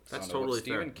to his books. That's I don't know, totally with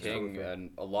Stephen fair. King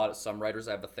and some writers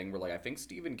have a thing where like I think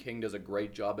Stephen King does a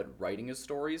great job at writing his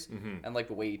stories and like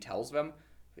the way he tells them.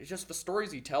 It's just the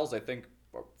stories he tells, I think,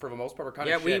 for the most part, are kind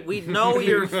of shit. we know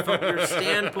your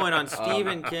standpoint on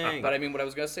Stephen King. But I mean, what I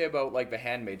was gonna say about like The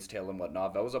Handmaid's Tale and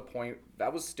whatnot, that was a point.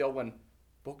 That was still when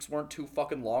books weren't too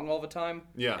fucking long all the time.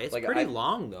 Yeah. It's like, pretty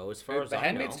long though, as far as The I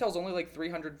Handmaid's know. Tale is only like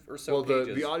 300 or so Well,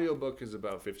 pages. the audiobook is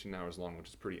about 15 hours long, which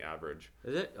is pretty average.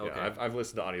 Is it? Okay. Yeah, I've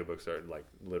listened to audiobooks that are, like,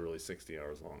 literally 60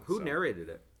 hours long. Who so. narrated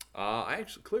it?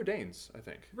 Claire Danes, I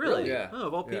think. Really? Yeah. Oh,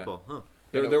 of all Yeah. people. Huh.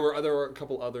 There were a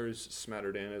couple others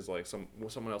smattered in as like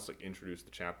someone else like introduced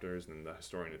the chapters, and the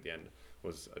historian at the end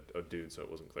was a dude, so it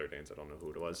wasn't Claire Danes. I don't know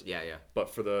who it was. Yeah. But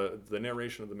for the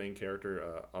narration of the main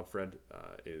character, Alfred,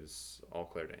 is all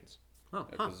Claire Danes. Oh,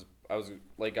 huh. Because I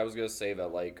was gonna say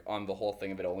that like on the whole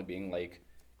thing of it only being like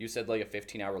you said like a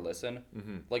 15-hour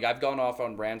listen. Like I've gone off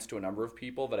on rants to a number of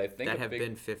people that I think That have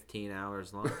been 15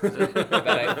 hours long. that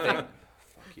I think.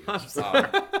 Fuck you.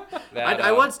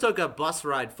 I once took a bus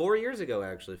ride 4 years ago,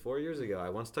 actually. 4 years ago. I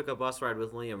once took a bus ride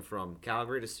with Liam from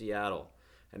Calgary to Seattle,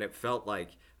 and it felt like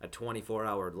a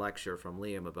 24-hour lecture from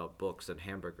Liam about books and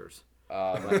hamburgers.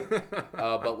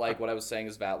 But like what I was saying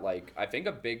is that like I think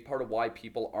a big part of why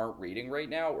people aren't reading right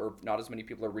now, or not as many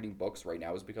people are reading books right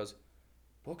now, is because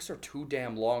books are too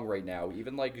damn long right now.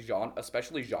 Even like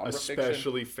especially genre fiction.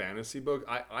 Especially fantasy book.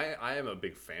 I am a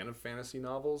big fan of fantasy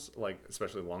novels, like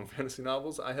especially long fantasy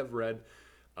novels. I have read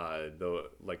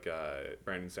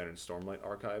Brandon Sanders's Stormlight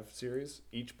Archive series.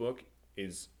 Each book's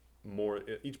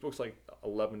like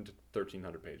 11 to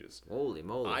 1,300 pages. Holy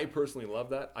moly! I personally love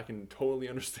that. I can totally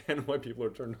understand why people are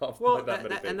turned off Well, by that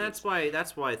many pages. and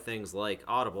that's why things like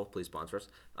Audible, please sponsor us,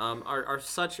 are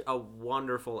such a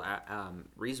wonderful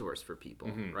resource for people,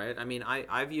 right? I mean,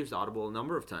 I've used Audible a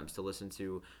number of times to listen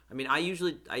to. I mean, I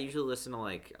usually listen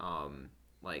to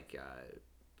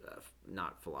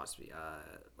not philosophy,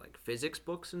 like physics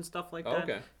books and stuff like that.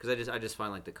 Okay. Because I just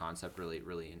find like the concept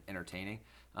really entertaining,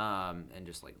 and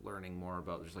just like learning more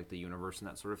about just like the universe and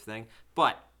that sort of thing.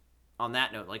 But on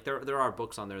that note, like there are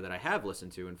books on there that I have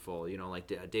listened to in full. You know, like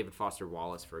David Foster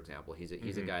Wallace, for example. He's a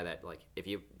guy that, like, if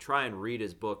you try and read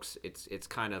his books, it's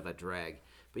kind of a drag.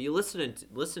 But you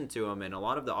listen to him, and a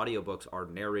lot of the audiobooks are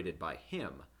narrated by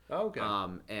him. Oh, okay.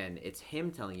 And it's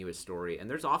him telling you his story. And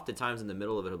there's often times in the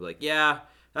middle of it he'll be like, yeah,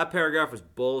 that paragraph was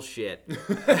bullshit.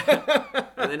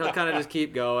 And then he'll kind of just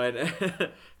keep going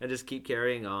and just keep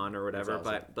carrying on or whatever. That's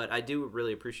awesome. But I do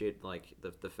really appreciate like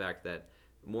the fact that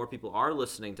more people are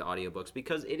listening to audiobooks,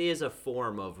 because it is a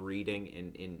form of reading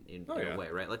in a way,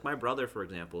 right? Like my brother, for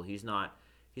example, he's not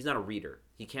a reader.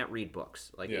 He can't read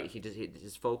books. Like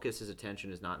his focus, his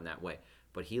attention is not in that way.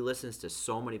 But he listens to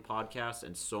so many podcasts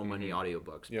and so many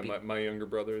audiobooks. Yeah, my younger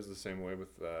brother is the same way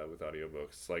with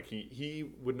audiobooks. Like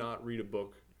he would not read a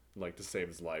book like to save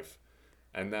his life.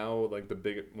 And now, like,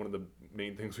 one of the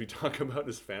main things we talk about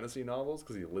is fantasy novels,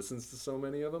 because he listens to so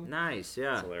many of them. Nice,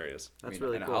 yeah. It's hilarious. That's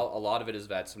really cool. A lot of it is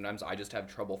that sometimes I just have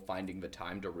trouble finding the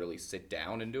time to really sit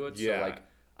down and do it. Yeah. So, like,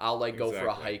 I'll, like, go for a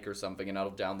Exactly. hike or something, and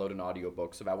I'll download an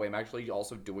audiobook. So that way I'm actually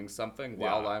also doing something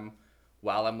while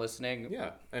I'm listening.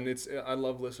 Yeah, and I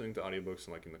love listening to audiobooks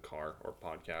in the car, or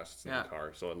podcasts in the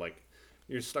car. So, like,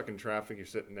 you're stuck in traffic, you're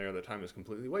sitting there, the time is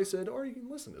completely wasted, or you can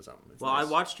listen to something. It's Well, nice.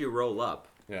 I watched you roll up.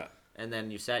 Yeah. And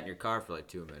then you sat in your car for like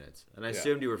 2 minutes. And I Yeah.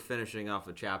 assumed you were finishing off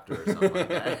a chapter or something like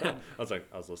that.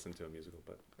 I was listening to a musical,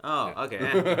 but Oh, yeah.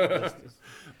 okay.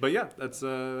 But yeah, that's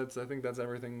I think that's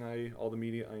everything all the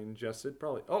media I ingested.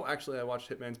 Probably. Oh, actually, I watched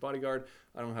Hitman's Bodyguard.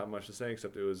 I don't have much to say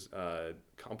except it was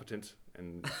competent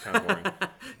and kind of boring.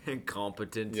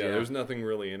 Incompetent. Yeah, there was nothing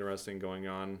really interesting going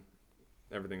on.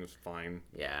 Everything was fine.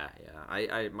 Yeah.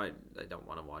 I don't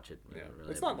want to watch it. Yeah.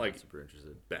 Really, It's not I'm like super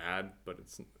interested. Bad, but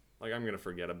it's like I'm gonna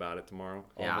forget about it tomorrow.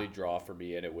 Yeah. Only draw for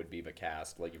me, and it would be the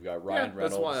cast. Like, you've got Ryan Yeah,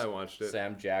 Reynolds, that's why I watched it.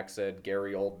 Sam Jackson,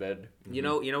 Gary Oldman. You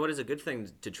know what is a good thing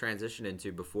to transition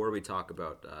into before we talk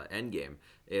about Endgame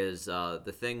is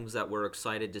the things that we're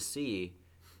excited to see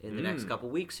in the next couple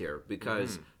weeks here,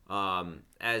 because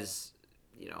as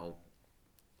you know,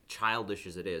 childish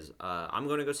as it is, I'm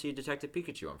going to go see Detective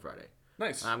Pikachu on Friday.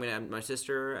 Nice. My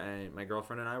sister and my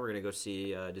girlfriend and I, we're gonna go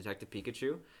see Detective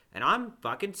Pikachu, and I'm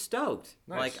fucking stoked.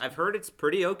 Nice. Like, I've heard it's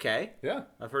pretty okay. Yeah.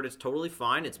 I've heard it's totally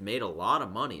fine. It's made a lot of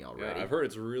money already. Yeah, I've heard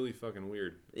it's really fucking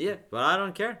weird. Yeah, but I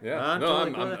don't care. Yeah, I'm no,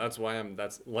 totally cool with it. that's why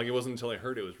that's like, it wasn't until I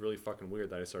heard it was really fucking weird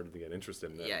that I started to get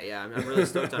interested in it. Yeah, I'm really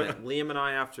stoked on it. Liam and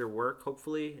I, after work,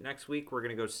 hopefully next week, we're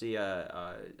gonna go see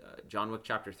John Wick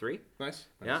Chapter 3. Nice.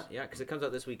 Yeah, because it comes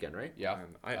out this weekend, right? Yeah.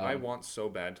 And I want so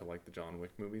bad to like the John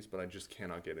Wick movies, but I just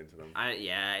cannot get into them.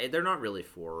 They're not really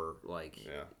for like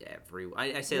every.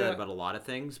 I say that about a lot of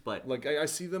things, but Like I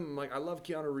see them, like I love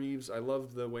Keanu Reeves. I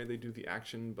love the way they do the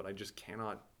action, but I just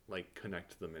cannot like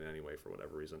connect them in any way for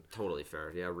whatever reason. totally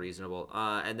fair. Yeah, reasonable.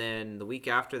 And then the week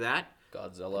after that,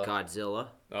 Godzilla,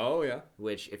 Oh yeah.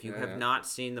 which if you Yeah, have yeah. not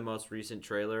seen the most recent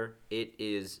trailer, it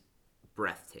is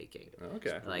breathtaking.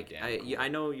 Okay. Like, I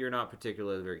know you're not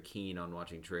particularly very keen on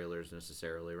watching trailers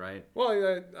necessarily, right?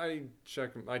 Well, I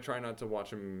check. I try not to watch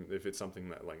them if it's something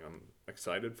that like I'm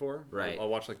excited for. Right. I'll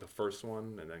watch like the first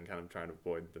one and then kind of try to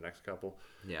avoid the next couple.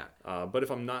 Yeah. But if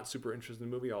I'm not super interested in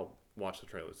the movie, I'll watch the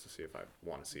trailers to see if I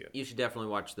want to see it. You should definitely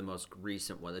watch the most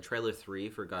recent one, the trailer 3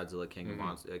 for Godzilla King of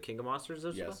Monsters.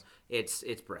 As well.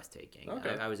 It's breathtaking.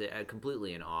 Okay. I was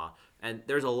completely in awe, and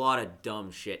there's a lot of dumb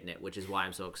shit in it, which is why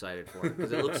I'm so excited for it,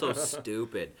 because it looks so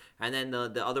stupid. And then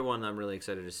the other one I'm really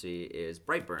excited to see is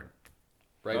Brightburn.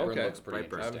 Brightburn Okay. looks pretty Brightburn. I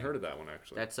interesting. haven't heard of that one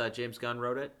actually. That's James Gunn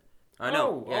wrote it.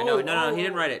 Oh, No, he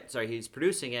didn't write it. Sorry, he's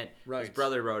producing it. His Right.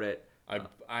 brother wrote it.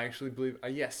 I actually believe.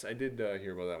 Yes, I did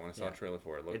hear about that when I saw a trailer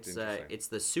for it. It looked interesting. It's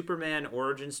the Superman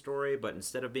origin story, but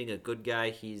instead of being a good guy,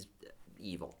 he's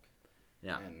evil.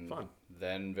 Yeah. And Fun.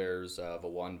 then there's the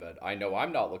one that I know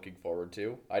I'm not looking forward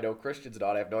to. I know Christian's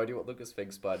not. I have no idea what Lucas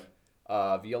thinks, but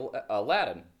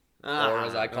Aladdin. Or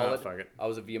as I call fuck it. I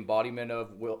was the embodiment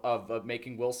of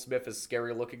making Will Smith as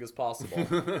scary looking as possible.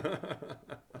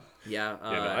 Yeah.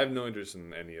 Yeah, no, I have no interest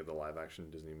in any of the live action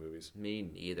Disney movies. Me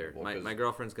neither. Well, My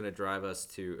girlfriend's gonna drive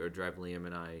Liam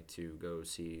and I to go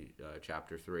see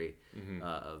Chapter 3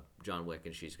 of John Wick,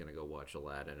 and she's gonna go watch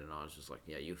Aladdin. And I was just like,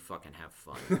 yeah, you fucking have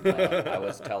fun. I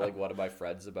was telling one of my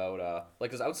friends about,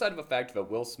 because outside of the fact that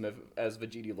Will Smith as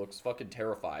Vegeta looks fucking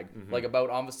terrifying, like about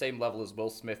on the same level as Will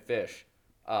Smith Fish.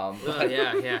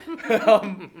 Yeah.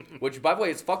 Which, by the way,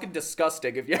 is fucking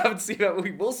disgusting. If you haven't seen that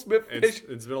movie, Will Smith Fish.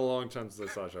 It's been a long time since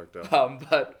I saw Shark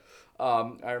Tale.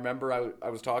 I remember I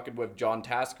was talking with John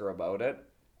Tasker about it,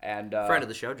 and Friend of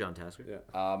the show, John Tasker.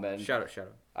 Yeah. and Shout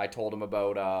out. I told him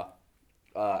about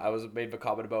I was made a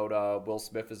comment about Will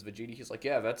Smith as Vegeta. He's like,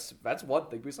 yeah, that's one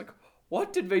thing. But he's like,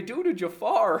 what did they do to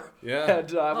Jafar? Yeah.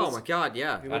 And, Oh my God,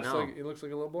 yeah. He looks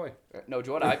like a little boy. No,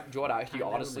 he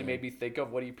honestly made me think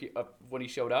of when he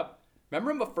showed up.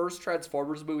 Remember in the first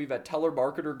Transformers movie, that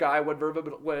telemarketer guy when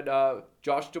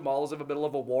Josh Jamal is in the middle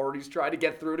of a war and he's trying to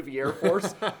get through to the Air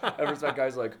Force? And that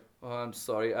guy's like, oh, I'm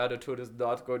sorry, attitude is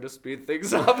not going to speed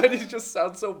things up, and he just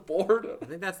sounds so bored. I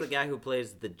think that's the guy who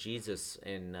plays the Jesus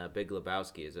in Big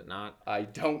Lebowski, is it not? I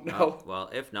don't know. Oh, well,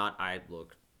 if not, I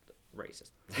look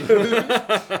racist.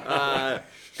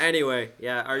 Anyway,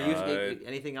 yeah. Are you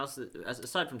anything else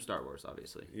aside from Star Wars,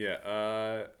 obviously?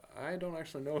 Yeah. I don't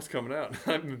actually know what's coming out.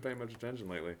 I haven't been paying much attention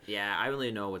lately. Yeah, I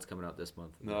only know what's coming out this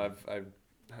month. No, I've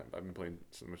been playing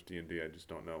so much D&D. I just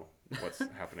don't know what's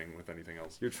happening with anything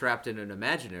else. You're trapped in an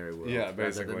imaginary world rather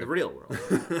basically. than the real world.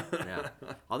 Yeah.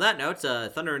 On that note,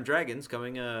 Thunder and Dragons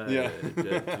coming.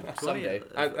 Someday.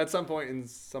 At some point in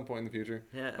the future.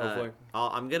 Yeah. Hopefully.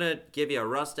 I'm gonna give you a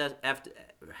rough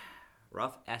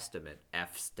estimate.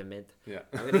 Yeah.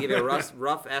 I'm gonna give you a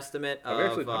rough estimate Have of we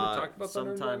actually talked about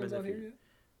Thunder and sometime in Dragons the on here future.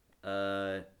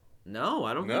 yet? No,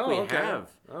 I don't No? think we Okay. have.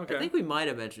 Okay. I think we might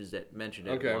have mentioned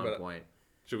it Okay, at one but- point.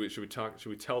 Should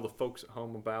we tell the folks at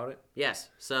home about it? Yes.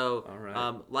 So, All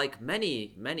right. like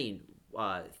many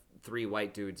three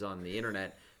white dudes on the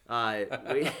internet,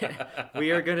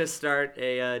 we are gonna start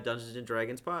a Dungeons and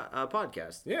Dragons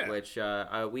podcast. Yeah. Which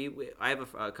I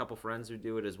have a couple friends who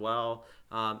do it as well.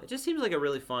 It just seems like a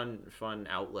really fun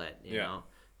outlet. You know.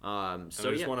 So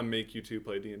I just want to make you two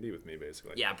play D&D with me,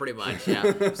 basically. Yeah, pretty much.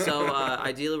 Yeah. So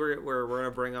ideally, we're gonna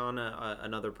bring on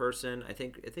another person. I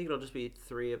think it'll just be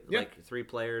three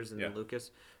players and then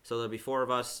Lucas. So there'll be four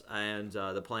of us, and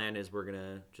the plan is we're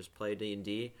gonna just play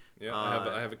D&D. Yeah,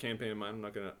 I have a campaign in mind.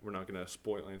 We're not gonna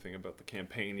spoil anything about the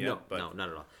campaign yet. No, not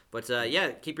at all. But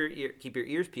keep your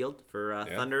ears peeled for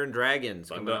Thunder and Dragons.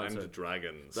 Thunder and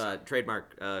Dragons.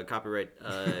 Trademark, copyright.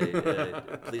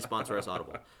 Please sponsor us,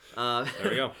 Audible. There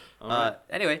we go. All right.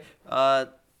 Anyway, all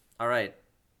right.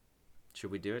 Should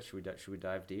we do it? Should we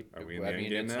dive deep? Are we in the I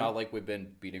mean, endgame it's now? not like we've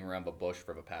been beating around the bush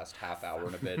for the past half hour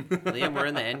and a bit. Liam, we're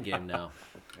in the end game now.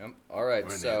 Yep. All right, in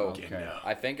the so endgame now.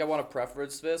 I think I want to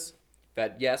preference this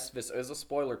that yes, this is a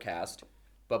spoiler cast,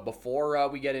 but before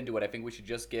we get into it, I think we should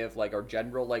just give like our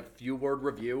general few word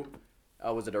review.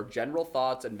 Was it our general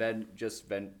thoughts and then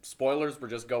spoilers? We're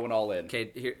just going all in.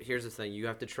 Okay, here's the thing. You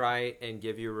have to try and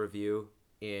give your review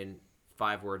in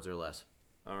 5 words or less.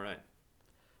 All right.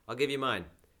 I'll give you mine.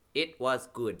 It was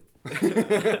good.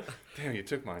 Damn, you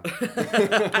took mine.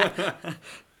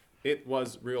 It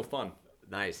was real fun.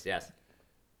 Nice, yes.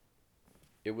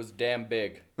 It was damn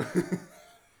big.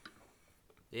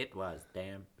 It was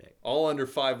damn big. All under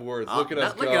 5 words. Look at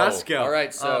us go. Look at us go. All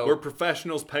right, so We're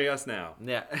professionals. Pay us now.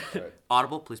 Yeah. Right.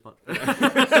 Audible, please sponsor.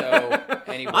 so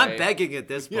anyway, I'm begging at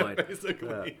this point.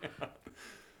 Basically.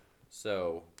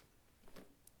 So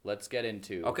let's get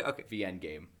into Okay. the end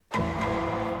game.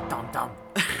 Dum.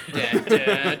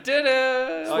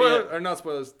 Spoiler, or not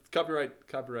spoilers. Copyright.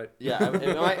 Yeah,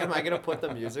 am I gonna put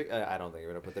the music? I don't think I'm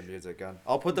gonna put the music on.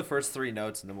 I'll put the first 3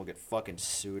 notes, and then we'll get fucking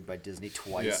sued by Disney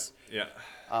twice. Yeah.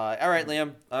 All right,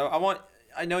 Liam.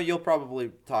 I know you'll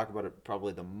probably talk about it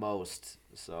probably the most,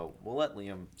 so we'll let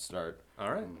Liam start.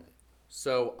 All right.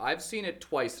 So I've seen it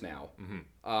twice now.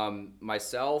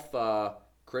 Myself,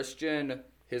 Christian,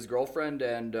 his girlfriend,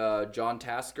 and John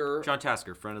Tasker. John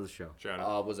Tasker, friend of the show. Shout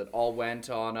out. All went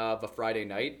on the Friday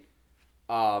night.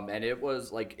 And it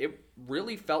was it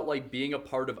really felt like being a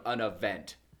part of an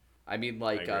event. I mean,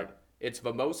 I agree. it's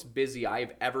the most busy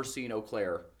I've ever seen Eau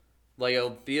Claire. Like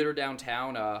a theater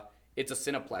downtown, it's a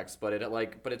Cineplex, but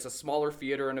it's a smaller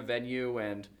theater and a venue,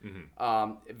 and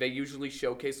they usually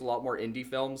showcase a lot more indie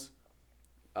films.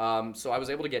 So I was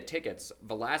able to get tickets.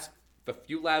 The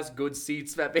few last good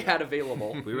seats that they had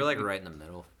available. We were right in the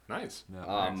middle. Nice.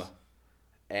 Yeah.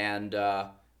 And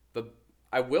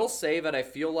I will say that I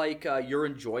feel like your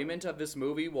enjoyment of this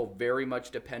movie will very much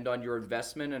depend on your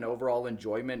investment and overall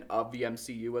enjoyment of the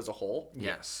MCU as a whole.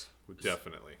 Yes.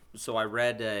 Definitely. So I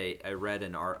read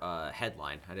an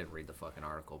headline. I didn't read the fucking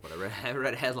article, but I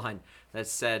read a headline that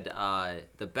said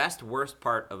the worst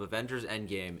part of Avengers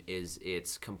Endgame is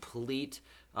its complete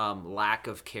lack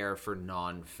of care for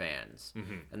non-fans.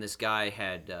 And this guy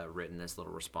had written this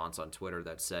little response on Twitter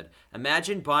that said,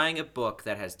 "Imagine buying a book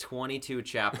that has 22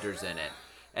 chapters in it."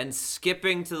 And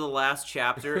skipping to the last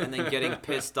chapter and then getting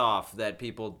pissed off that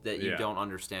you don't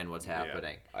understand what's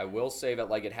happening. I will say that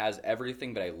like it has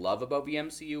everything that I love about the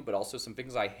MCU, but also some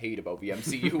things I hate about the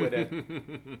MCU in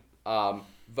it.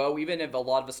 Though even if a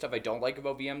lot of the stuff I don't like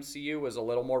about the MCU is a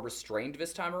little more restrained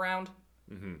this time around,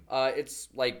 it's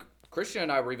like Christian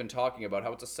and I were even talking about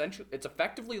how it's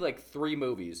effectively like 3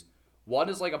 movies. One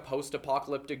is like a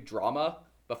post-apocalyptic drama,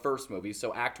 the first movie,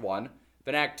 so Act 1.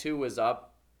 Then Act 2 is a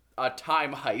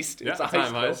time heist. It's a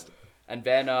time heist. And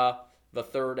then the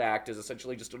third act is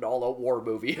essentially just an all-out war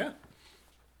movie.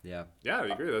 Yeah. Yeah, I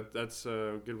agree. That's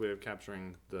a good way of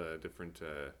capturing the different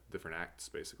acts,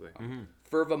 basically.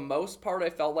 For the most part,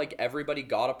 I felt like everybody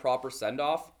got a proper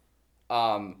send-off.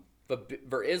 But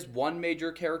there is one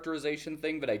major characterization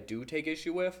thing that I do take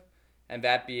issue with, and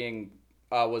that being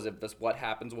what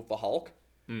happens with the Hulk,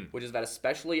 which is that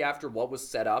especially after what was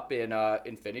set up in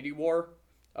Infinity War,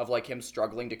 of like him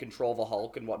struggling to control the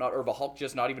Hulk and whatnot, or the Hulk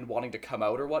just not even wanting to come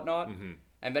out or whatnot.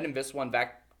 And then in this one,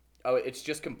 it's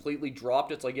just completely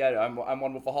dropped. It's like, yeah, I'm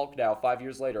one with the Hulk now. 5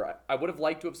 years later, I would have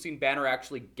liked to have seen Banner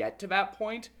actually get to that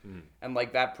point and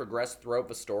like that progress throughout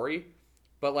the story.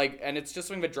 But like, and it's just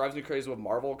something that drives me crazy with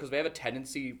Marvel because they have a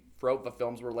tendency throughout the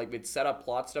films where like they'd set up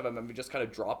plot stuff and then we just kind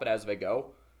of drop it as they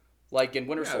go. Like in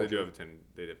Winter Soldier, they have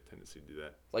a tendency to do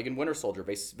that. Like in Winter Soldier,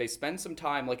 they spend some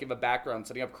time like in the background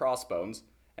setting up Crossbones.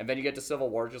 And then you get to Civil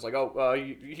War, just like,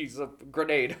 he's a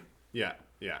grenade. Yeah.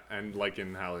 And like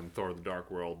in Thor: The Dark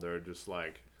World, they're just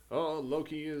like, oh,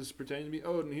 Loki is pretending to be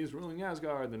Odin, he's ruling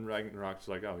Asgard. And then Ragnarok's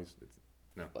like, oh,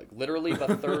 no. Like, literally,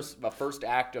 the first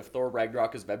act of Thor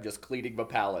Ragnarok is them just cleaning the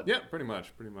palette. Yeah, pretty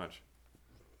much.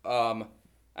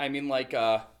 I mean, like,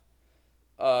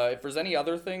 if there's any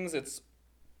other things, it's,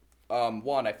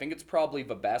 one, I think it's probably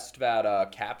the best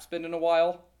that Cap's been in a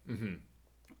while.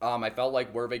 I felt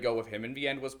like where they go with him in the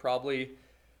end was probably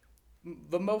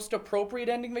the most appropriate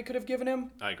ending they could have given him.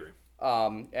 I agree.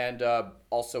 And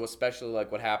also especially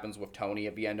like what happens with Tony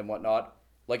at the end and whatnot.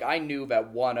 Like I knew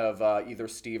that one of either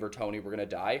Steve or Tony were gonna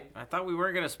die. I thought we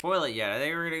weren't gonna spoil it yet. I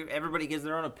think everybody gives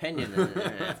their own opinion.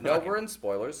 No, we're in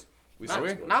spoilers.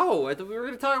 No, I thought we were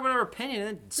gonna talk about our opinion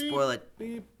and then spoil it.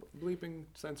 Beep, bleeping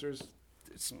sensors.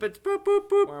 Boop, boop, boop.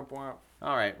 Womp, womp.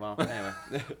 All right. Well,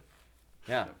 anyway.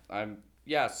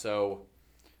 Yeah. So,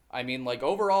 I mean, like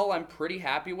overall, I'm pretty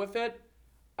happy with it.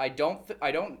 I don't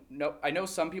know. I know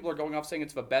some people are going off saying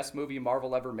it's the best movie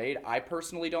Marvel ever made. I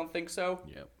personally don't think so.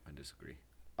 Yep, I disagree.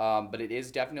 But it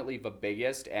is definitely the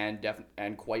biggest and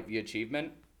quite the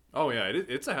achievement. Oh yeah,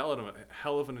 it's a hell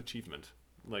of an achievement.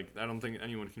 Like I don't think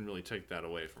anyone can really take that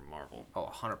away from Marvel.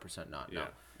 Oh, 100% not. Yeah.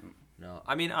 No.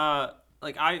 I mean,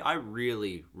 like I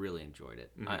really enjoyed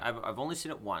it. I've only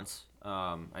seen it once.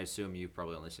 I assume you've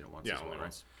probably only seen it once. Yeah, as well, only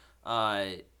right?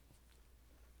 once.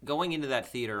 Going into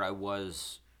that theater, I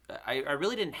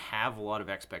really didn't have a lot of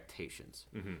expectations.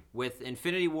 With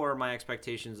Infinity War, my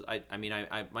expectations, I mean,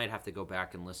 I might have to go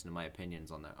back and listen to my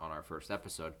opinions on our first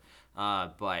episode.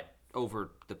 But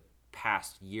over the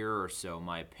past year or so,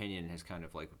 my opinion has kind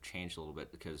of like changed a little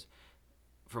bit because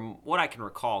from what I can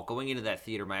recall, going into that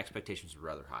theater, my expectations were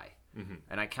rather high.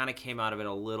 And I kind of came out of it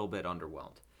a little bit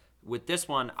underwhelmed. With this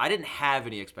one, I didn't have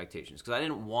any expectations because I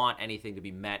didn't want anything to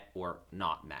be met or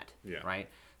not met, right?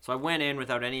 So I went in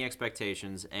without any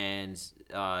expectations, and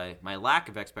my lack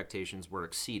of expectations were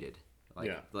exceeded,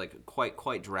 like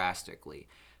quite drastically.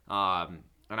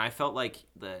 And I felt like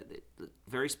the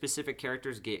very specific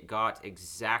characters got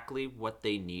exactly what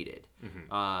they needed.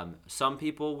 Some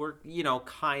people were,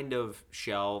 kind of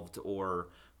shelved or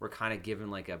were kind of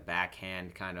given like a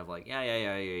backhand kind of like,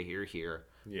 yeah, here,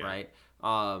 right?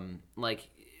 Like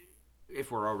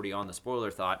if we're already on the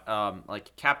spoiler thought,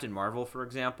 like Captain Marvel, for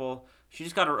example, she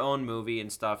just got her own movie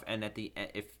and stuff. And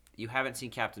if you haven't seen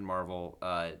Captain Marvel,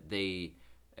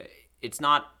 it's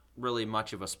not really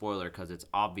much of a spoiler because it's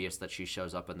obvious that she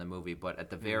shows up in the movie. But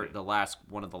at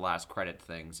one of the last credit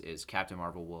things is Captain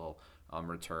Marvel will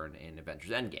return in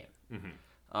Avengers Endgame.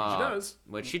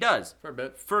 Which she does for a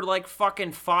bit, for like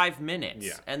fucking 5 minutes,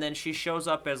 yeah. And then she shows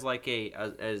up as like a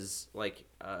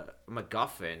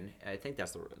MacGuffin. I think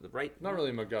that's the right. Not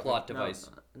really a MacGuffin. Plot device.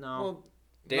 No.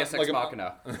 Deus Ex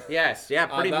Machina. Yes, yeah,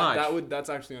 pretty much. That's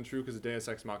actually untrue because Deus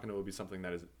Ex Machina would be something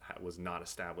that was not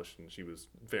established, and she was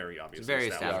very obviously Very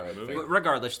established in the movie.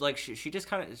 Regardless, like she just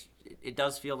kind of, it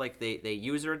does feel like they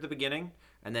use her at the beginning,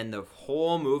 and then the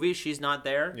whole movie she's not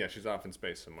there. Yeah, she's off in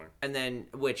space somewhere. And then,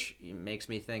 which makes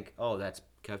me think, oh, that's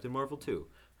Captain Marvel 2.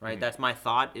 Right, that's my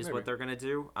thought is what they're gonna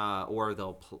do, or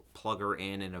they'll plug her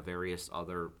in a various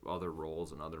other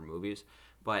roles in other movies.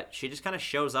 But she just kind of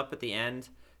shows up at the end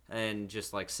and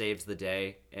just like saves the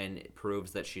day, and it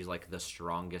proves that she's like the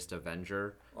strongest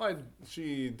Avenger. Well,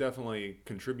 she definitely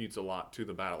contributes a lot to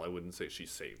the battle. I wouldn't say she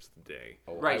saves the day.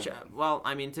 Right. Well,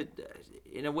 I mean,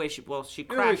 in a way, she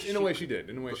crashed. In a way, she did.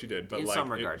 But in like,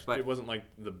 some regards, but it wasn't like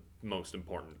the most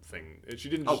important thing. She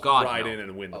didn't Oh, just God, ride no. in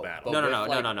and win the battle.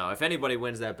 No. If anybody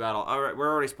wins that battle, all right,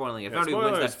 we're already spoiling it. If anybody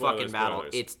wins that fucking battle,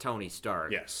 spoilers. it's Tony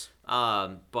Stark. Yes.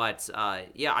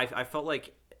 Yeah, I felt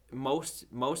like most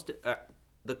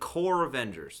the core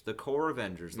Avengers,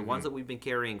 the ones that we've been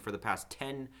carrying for the past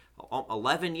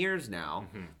 11 years now,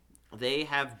 they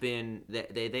have been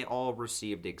they all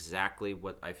received exactly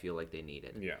what I feel like they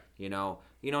needed. Yeah. You know,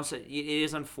 so it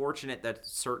is unfortunate that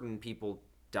certain people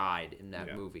died in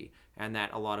that movie, and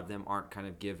that a lot of them aren't kind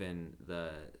of given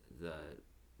the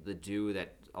due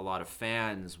that a lot of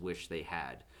fans wish they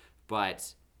had.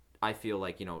 But I feel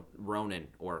like, Ronan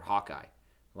or Hawkeye,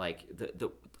 like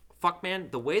the fuck, man,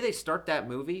 the way they start that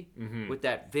movie with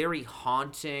that very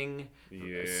haunting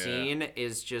scene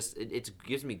is just it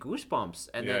gives me goosebumps.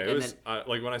 And yeah, then, it was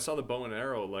like when I saw the bow and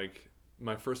arrow, like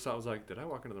my first thought was like, did I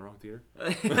walk into the wrong theater?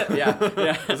 yeah.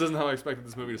 This isn't how I expected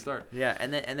this movie to start. Yeah,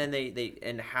 and then they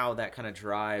and how that kind of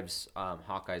drives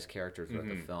Hawkeye's character throughout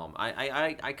the film.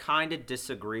 I kind of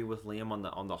disagree with Liam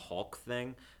on the Hulk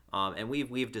thing. And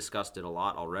we've discussed it a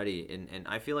lot already, and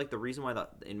I feel like the reason why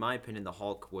in my opinion the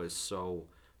Hulk was so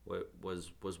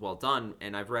was well done,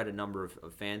 and I've read a number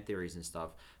of fan theories and stuff.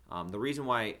 The reason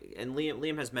why, and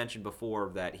Liam has mentioned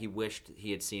before that he wished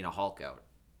he had seen a Hulk out,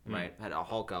 right? Had a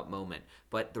Hulk out moment,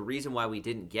 but the reason why we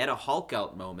didn't get a Hulk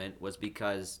out moment was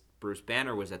because Bruce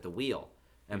Banner was at the wheel.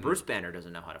 And Bruce Banner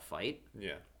doesn't know how to fight.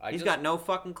 Yeah. He's got no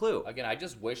fucking clue. Again, I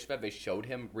just wish that they showed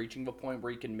him reaching the point where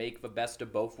he can make the best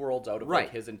of both worlds out of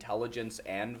like his intelligence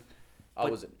and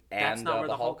that's not where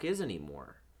the Hulk is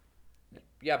anymore.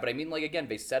 Yeah, but I mean, like, again,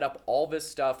 they set up all this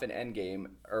stuff in Endgame,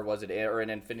 or in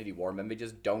Infinity War, and then they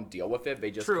just don't deal with it.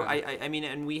 They just True. I mean,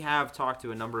 and we have talked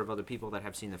to a number of other people that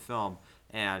have seen the film,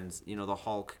 and the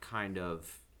Hulk kind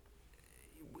of.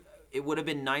 It would have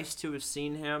been nice to have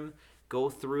seen him go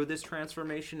through this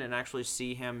transformation and actually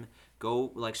see him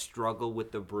go like struggle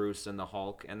with the Bruce and the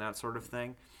Hulk and that sort of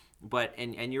thing. But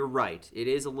and you're right, it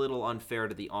is a little unfair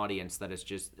to the audience that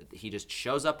he just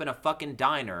shows up in a fucking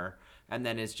diner and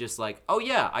then is just like, oh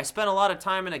yeah, I spent a lot of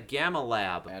time in a gamma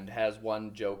lab and has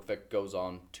one joke that goes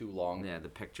on too long. Yeah, the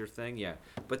picture thing, yeah.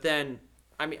 But then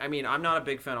I mean, I'm not a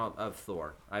big fan of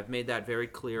Thor. I've made that very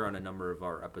clear on a number of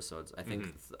our episodes. I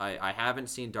think I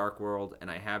haven't seen Dark World and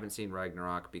I haven't seen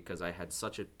Ragnarok because I had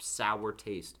such a sour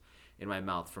taste in my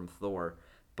mouth from Thor.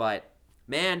 But,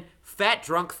 man, fat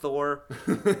drunk Thor,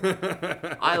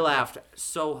 I laughed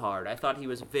so hard. I thought he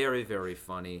was very, very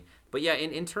funny. But, yeah,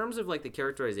 in terms of, like, the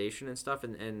characterization and stuff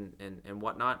and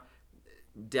whatnot,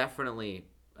 definitely,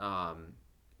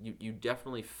 you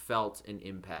definitely felt an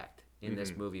impact in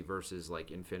this movie versus like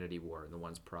Infinity War and the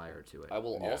ones prior to it. I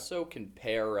will also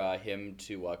compare him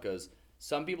to because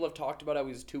some people have talked about how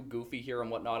he's too goofy here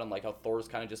and whatnot, and like how Thor's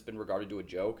kind of just been regarded to a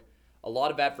joke. A lot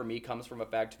of that for me comes from the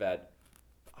fact that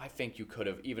I think you could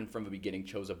have, even from the beginning,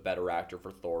 chose a better actor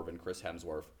for Thor than Chris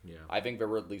Hemsworth. Yeah. I think there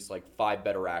were at least like 5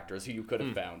 better actors who you could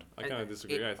have found. I kind of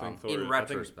disagree. I think Thor. In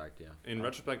retrospect, In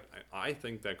retrospect, I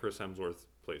think that Chris Hemsworth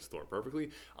plays Thor perfectly.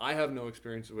 I have no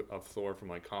experience of Thor from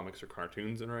like comics or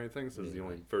cartoons or anything, so this is the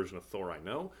only version of Thor I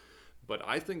know. But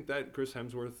I think that Chris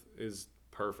Hemsworth is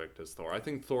perfect as Thor. I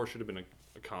think Thor should have been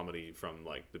a comedy from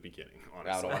like the beginning,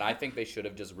 honestly. I don't know, and I think they should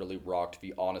have just really rocked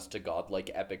the honest to god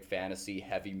like epic fantasy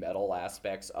heavy metal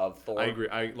aspects of Thor. I agree.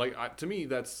 To me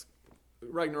that's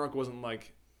Ragnarok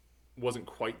wasn't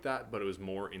quite that, but it was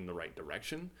more in the right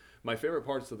direction. My favorite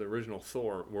parts of the original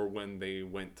Thor were when they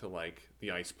went to like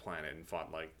the ice planet and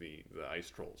fought like the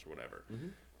ice trolls or whatever.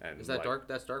 And is that dark?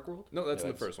 That's Dark World? No, that's in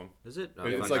the first one. Is it? No,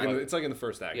 it's like in the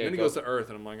first act. Then he goes to Earth,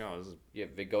 and I'm like, oh, this is. Yeah,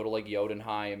 they go to like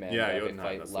Jotunheim and Jotunheim, they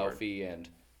fight Laufey and.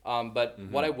 But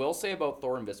what I will say about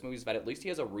Thor in this movie is that at least he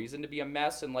has a reason to be a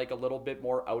mess and like a little bit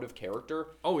more out of character.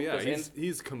 Oh yeah,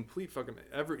 he's complete fucking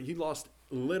he lost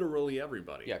literally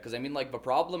everybody. Yeah, because I mean like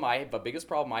the biggest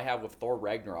problem I have with Thor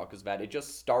Ragnarok is that it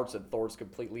just starts and Thor's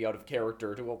completely out of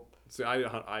character to a. See,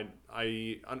 I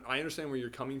understand where you're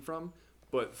coming from,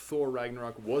 but Thor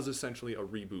Ragnarok was essentially a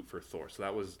reboot for Thor, so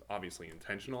that was obviously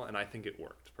intentional, and I think it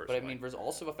worked But personally. I mean, there's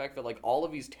also the fact that like all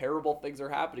of these terrible things are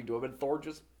happening to him, and Thor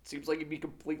just seems like he'd be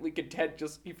completely content.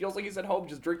 Just he feels like he's at home,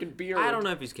 just drinking beer. I don't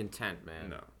know if he's content, man.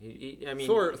 No. I mean,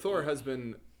 Thor has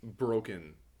been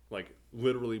broken, like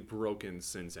literally broken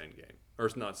since Endgame, or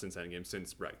not since Endgame,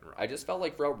 since Ragnarok. I just felt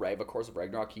like throughout the course of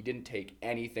Ragnarok, he didn't take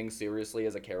anything seriously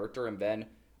as a character, and then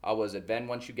then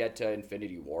once you get to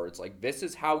Infinity War, it's like this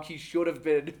is how he should have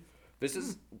been. This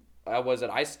is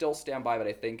I still stand by that.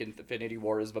 I think Infinity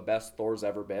War is the best Thor's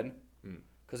ever been,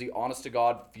 because he, honest to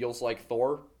God, feels like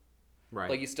Thor.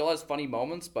 right? Like he still has funny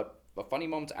moments, but the funny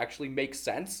moments actually make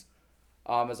sense,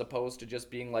 as opposed to just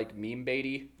being like meme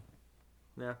baity.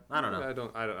 yeah, I don't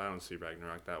know. I don't see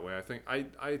Ragnarok that way. I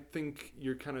think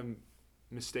you're kind of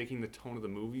mistaking the tone of the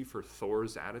movie for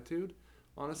Thor's attitude,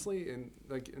 honestly, and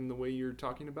like in the way you're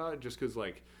talking about it. Just because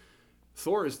like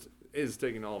Thor is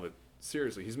taking all of it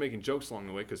seriously. He's making jokes along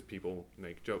the way because people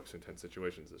make jokes in tense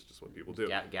situations. That's just what people do.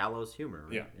 Gallows humor.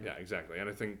 Right? Yeah, exactly. And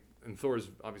I think Thor is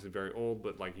obviously very old,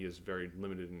 but like he is very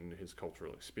limited in his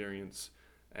cultural experience,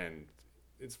 and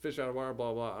it's fish out of water.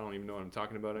 Blah blah. I don't even know what I'm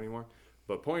talking about anymore.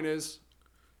 But point is,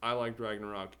 I liked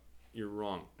Ragnarok. You're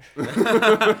wrong. All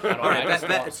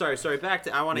right, sorry. Back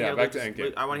to I want to hear back to Lucas.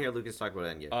 Endgame. I want to hear Lucas talk about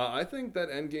Endgame. I think that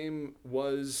Endgame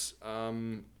was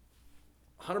 100%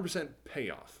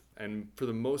 payoff, and for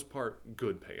the most part,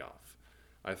 good payoff.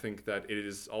 I think that it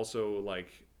is also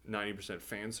like 90%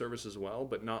 fan service as well,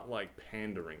 but not like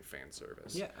pandering fan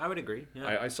service. Yeah, I would agree.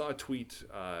 Yeah. I saw a tweet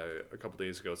a couple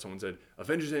days ago. Someone said,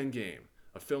 Avengers Endgame,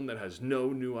 a film that has no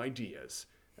new ideas.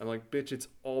 I'm like, bitch, it's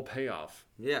all payoff.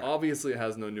 Yeah. Obviously it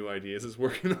has no new ideas. It's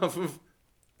working off of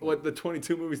what the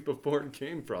 22 movies before it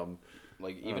came from.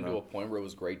 Like even to a point where it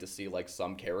was great to see like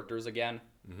some characters again.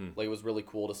 Like it was really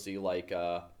cool to see like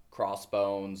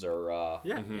Crossbones or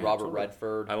Robert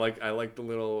Redford. I like the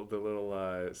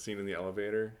little scene in the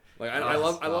elevator. Like I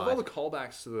love all the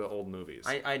callbacks to the old movies.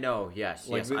 I know. Yes.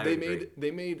 Like yes. they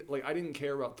made like I didn't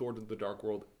care about Thor: The Dark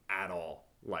World at all.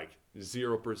 Like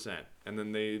 0%, and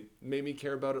then they made me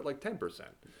care about it like 10%.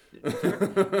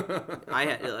 I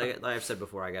had, like I've said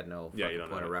before, I got no Yeah, you don't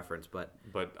point know of it. reference, but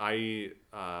I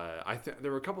think there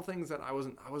were a couple things that I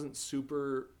wasn't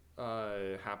super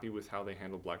happy with how they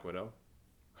handled Black Widow,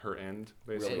 her end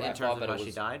basically. Really? I in thought terms of that how it she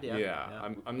was- died, Yeah,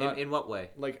 I'm not In what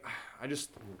way? like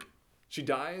she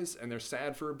dies and they're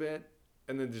sad for a bit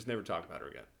and then just never talk about her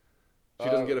again. She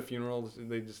doesn't get a funeral.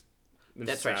 They're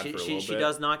That's sad right. for a She little bit.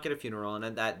 does not get a funeral,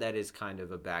 and that is kind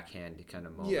of a backhand kind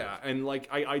of moment. Yeah, and like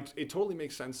it totally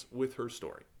makes sense with her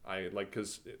story. I like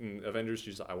because in Avengers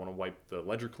she's I want to wipe the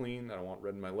ledger clean. I don't want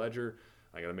red in my ledger.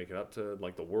 I got to make it up to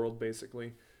like the world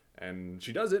basically, and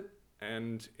she does it,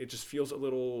 and it just feels a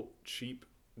little cheap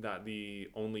that the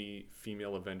only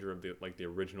female Avenger of the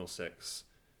original 6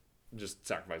 just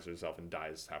sacrifices herself and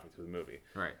dies halfway through the movie.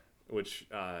 Right. Which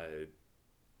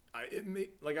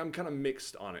I'm kind of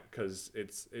mixed on it because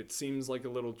it seems like a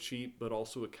little cheap, but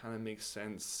also it kind of makes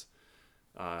sense.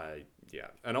 Yeah,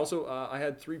 and also I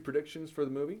had 3 predictions for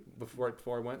the movie before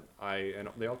I went. And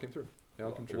they all came through. They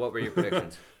all came true. What were your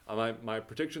predictions? My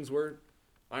predictions were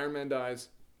Iron Man dies,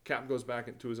 Cap goes back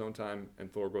into his own time,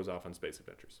 and Thor goes off on space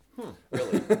adventures.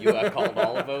 Really? You have called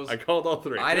all of those? I called all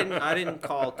 3. I didn't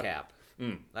call Cap.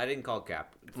 I didn't call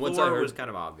Cap. Once Thor I heard- was kind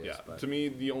of obvious. Yeah, But. to me,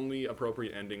 the only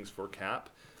appropriate endings for Cap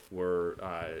were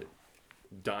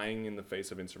dying in the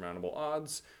face of insurmountable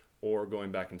odds, or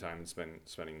going back in time and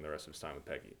spending the rest of his time with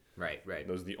Peggy. Right.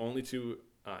 Those are the only 2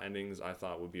 endings I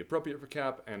thought would be appropriate for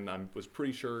Cap, and I was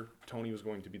pretty sure Tony was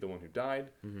going to be the one who died.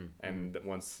 And that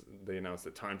once they announced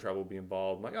that time travel would be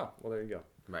involved, I'm like, oh, well, there you go.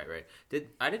 Right.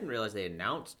 I didn't realize they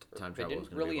announced time They travel was didn't going to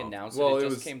be really involved. announce Well, it. it It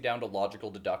just was- came down to logical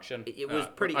deduction. It was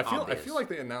pretty I obvious. feel like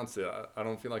they announced it. I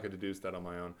don't feel like I deduced that on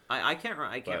my own. I can't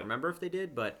But- remember if they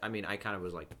did, but I mean, I kind of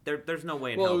was like, there's no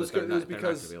way in Well, hell it was that they're good- it was not going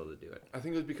because- to be able to do it. I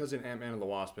think it was because in Ant-Man and the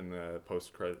Wasp in the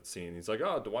post-credit scene, he's like,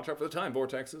 oh, watch out for the time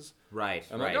vortexes. Right.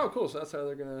 I'm right. like, oh, cool, so that's how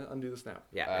they're going to undo the snap.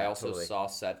 Yeah. I yeah, also totally. saw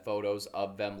set photos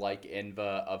of them like in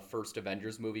the first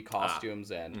Avengers movie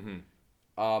costumes and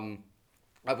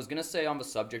I was gonna say on the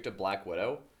subject of Black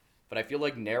Widow, but I feel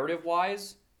like narrative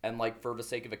wise and like for the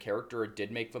sake of a character, it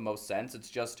did make the most sense. It's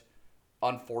just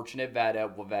unfortunate that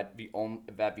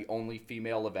the only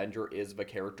female Avenger is the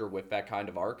character with that kind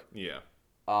of arc. Yeah.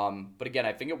 But again,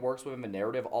 I think it works within the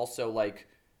narrative. Also, like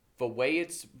the way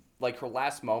it's like her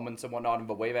last moments and whatnot, and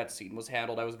the way that scene was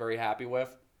handled, I was very happy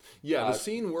with. Yeah, the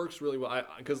scene works really well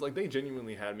because like they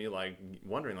genuinely had me like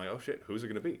wondering like, oh shit, who's it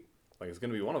gonna be? Like it's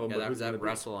gonna be one of them. Yeah, but who's that gonna be?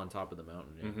 wrestle on top of the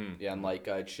mountain. Yeah. Mm-hmm. Yeah, and like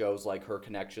it shows like her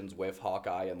connections with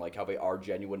Hawkeye and like how they are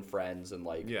genuine friends and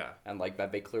like and like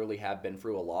that they clearly have been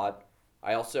through a lot.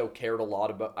 I also cared a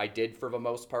lot about. I did for the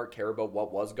most part care about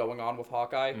what was going on with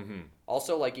Hawkeye.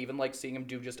 Also, like even like seeing him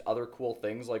do just other cool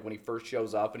things, like when he first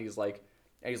shows up and he's like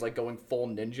going full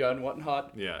ninja and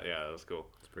whatnot. Yeah, that was cool.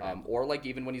 Or like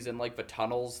even when he's in like the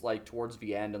tunnels, like towards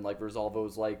the end, and like there's all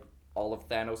those like all of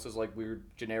Thanos' like weird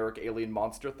generic alien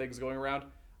monster things going around.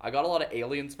 I got a lot of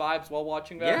Aliens vibes while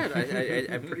watching that.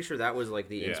 Yeah, I'm pretty sure that was like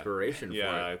the inspiration for it.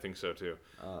 Yeah, I think so too.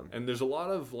 And there's a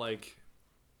lot of like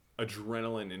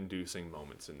adrenaline-inducing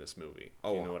moments in this movie.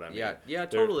 Oh, you know what I mean? Yeah,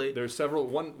 totally. There's several.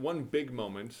 One big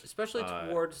moment, especially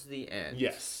towards the end.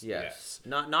 Yes.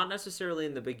 Not necessarily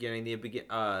in the beginning.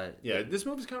 This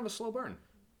movie's kind of a slow burn.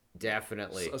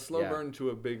 Definitely a slow burn to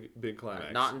a big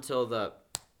climax. Not until the.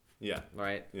 Yeah.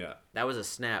 Right. Yeah. That was a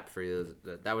snap for you.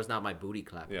 That was not my booty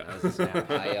clap. Yeah. That was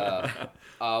a snap.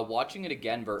 Watching it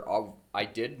again, I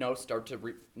did start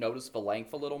to notice the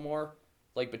length a little more.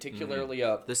 Like particularly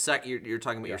you're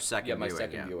talking about your second viewing. My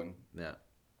second viewing.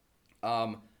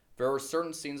 Yeah. There were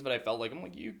certain scenes that I felt like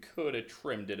you could have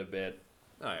trimmed it a bit.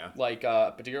 Oh yeah. Like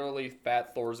particularly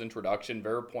Fat Thor's introduction.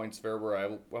 There were points there where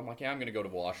I'm like, yeah, I'm gonna go to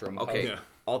the washroom. Okay.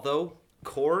 Although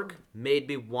Korg made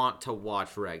me want to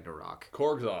watch Ragnarok.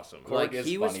 Korg's awesome. Korg is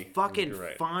he funny. was fucking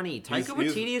funny. Taika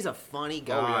Waititi is a funny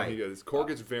guy. Oh yeah, he is. Korg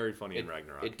is very funny in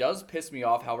Ragnarok. It does piss me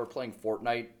off how we're playing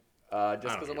Fortnite.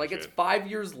 Just because I'm like, it's 5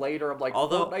 years later. I'm like,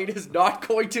 Fortnite is not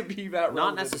going to be that relevant.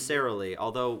 Not necessarily.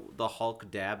 Although the Hulk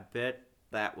dab bit,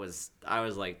 I was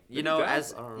like, he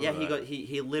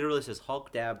literally says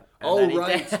Hulk dab.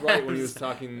 Right, when he was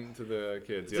talking to the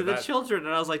kids. To the children,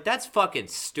 and I was like, that's fucking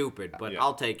stupid, but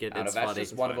I'll take it. It's funny. That's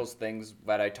just one of those things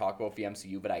that I talk about the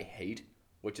MCU that I hate,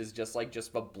 which is just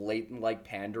the blatant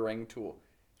pandering to.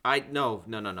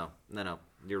 No.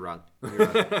 You're wrong.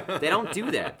 They don't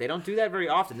do that. They don't do that very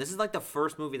often. This is like the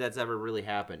first movie that's ever really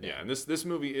happened. Yeah, and this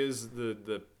movie is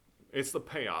it's the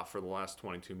payoff for the last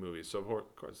 22 movies. So of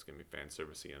course it's gonna be fan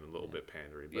servicey and a little bit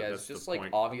pandery. But it's just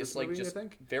obvious,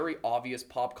 very obvious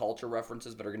pop culture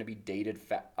references that are gonna be dated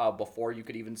before you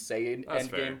could even say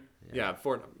Endgame. Yeah,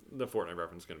 the Fortnite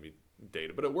reference is gonna be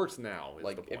dated, but it works now.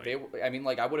 Is the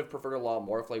point. I would have preferred a lot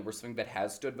more if we're something that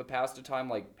has stood the test of time,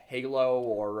 like Halo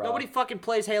or. Nobody fucking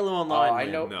plays Halo online.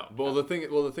 I know. No, well the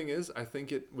thing is, I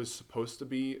think it was supposed to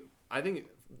be. I think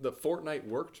the Fortnite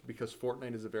worked because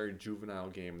Fortnite is a very juvenile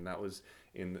game, and that was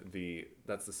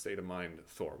that's the state of mind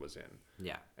Thor was in.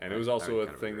 Yeah, and it was also a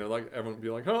thing that everyone would be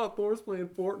like, "Oh, Thor's playing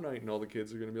Fortnite," and all the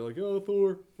kids are gonna be like, "Oh,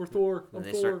 Thor, we're Thor." And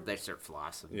they start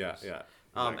flossing. Yeah. Exactly.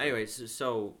 Anyways,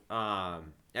 so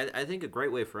I think a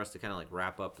great way for us to kind of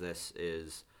wrap up this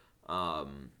is, how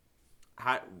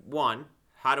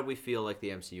do we feel like the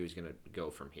MCU is gonna go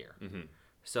from here? Mm-hmm.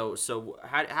 So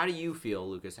how do you feel,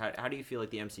 Lucas? How do you feel like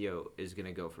the MCU is going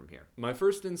to go from here? My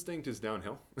first instinct is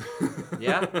downhill.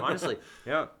 Yeah, honestly.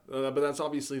 Yeah. But that's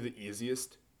obviously the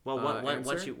easiest. Well,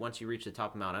 once you reach the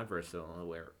top of Mount Everest, the only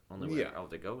way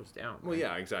out to go is down. Right? Well,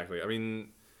 yeah, exactly. I mean,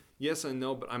 yes and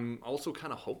no, but I'm also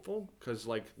kind of hopeful because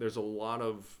there's a lot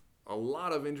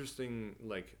of interesting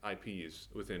IPs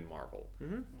within Marvel,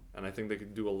 and I think they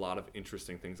could do a lot of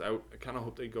interesting things. I kind of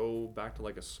hope they go back to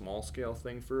a small scale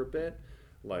thing for a bit.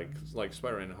 Like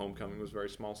Spider-Man Homecoming was very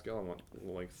small scale. I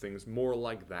want things more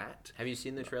like that. Have you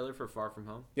seen the trailer for Far From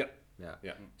Home? Yeah.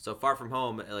 So Far From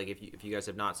Home, if you guys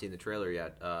have not seen the trailer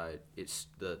yet, it's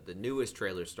the newest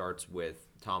trailer starts with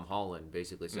Tom Holland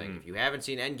basically saying, if you haven't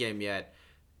seen Endgame yet,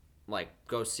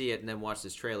 go see it and then watch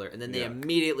this trailer, and then they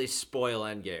immediately spoil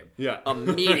Endgame. Yeah.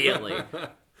 Immediately.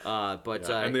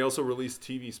 And they also released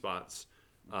TV spots.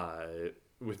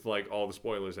 With all the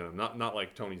spoilers in them, not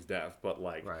like Tony's death, but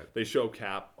they show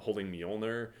Cap holding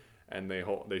Mjolnir, and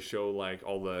they show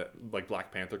all the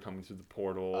Black Panther coming through the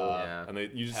portal, and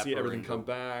you just see everything come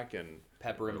back and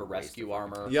Pepper in the rescue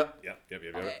armor. Yep.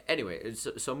 Anyway,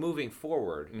 so moving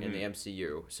forward in the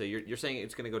MCU, so you're saying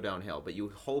it's going to go downhill, but you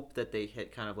hope that they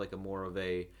hit kind of a more of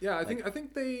a I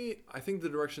think the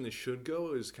direction they should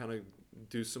go is kind of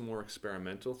do some more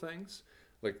experimental things.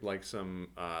 Like some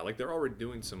they're already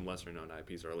doing some lesser known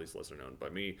IPs, or at least lesser known by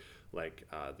me, the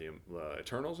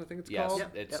Eternals, I think it's called. Yes,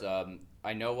 it's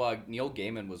I know Neil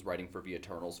Gaiman was writing for the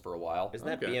Eternals for a while. Isn't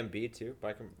that BMB too?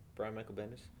 Brian Michael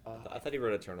Bendis? I thought he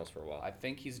wrote Eternals for a while. I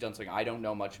think he's done something. I don't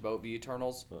know much about the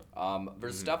Eternals.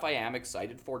 There's stuff I am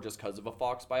excited for just because of a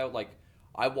Fox bio.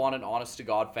 I want an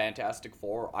honest-to-God Fantastic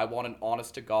Four. I want an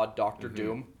honest-to-God Doctor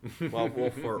Doom. Well,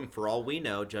 for all we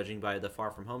know, judging by the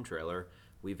Far From Home trailer,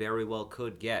 we very well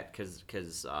could get, because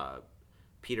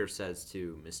Peter says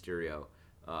to Mysterio,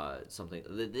 something.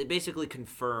 They basically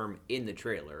confirm in the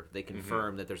trailer. They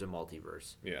confirm that there's a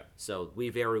multiverse. Yeah. So we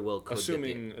very well could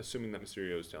assuming that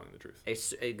Mysterio is telling the truth.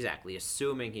 Exactly.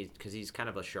 Assuming because he's kind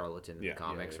of a charlatan in the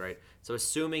comics, yeah. right? So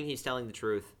assuming he's telling the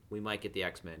truth, we might get the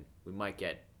X-Men. We might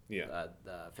get the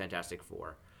Fantastic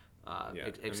Four,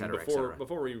 et cetera, et cetera.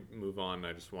 Before we move on,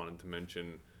 I just wanted to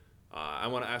mention, I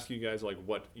want to ask you guys like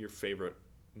what your favorite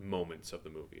moments of the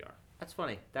movie are. That's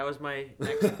funny. That was my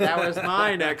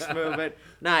next movement.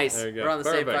 Nice. We're on the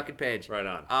same fucking page. Right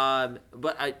on.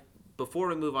 But before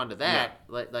we move on to that,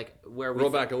 like where we roll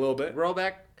back a little bit. Roll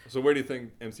back. So where do you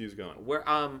think MCU's going? Where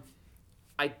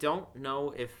I don't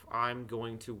know if I'm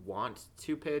going to want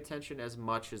to pay attention as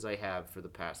much as I have for the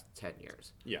past 10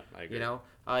 years. Yeah, I agree. You know,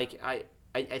 like I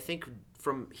think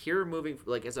from here moving,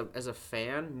 like as a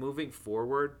fan moving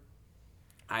forward,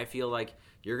 I feel like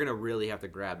you're gonna really have to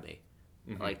grab me.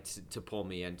 Like to pull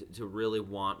me in, to really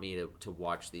want me to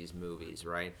watch these movies,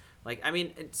 right? Like, I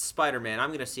mean, it's Spider-Man. I'm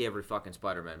going to see every fucking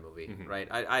Spider-Man movie, right?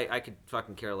 I could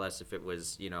fucking care less if it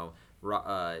was,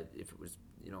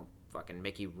 fucking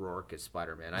Mickey Rourke as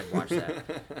Spider-Man. I'd watch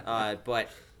that. But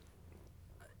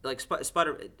like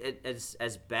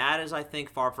as bad as I think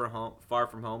Far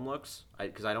From Home looks,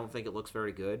 because I don't think it looks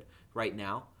very good right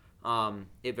now.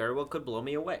 It very well could blow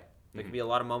me away. There could be a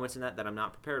lot of moments in that I'm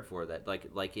not prepared for. That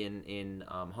like in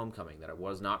Homecoming that I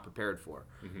was not prepared for.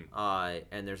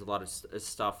 And there's a lot of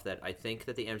stuff that I think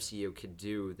that the MCU could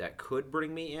do that could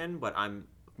bring me in. But I'm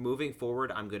moving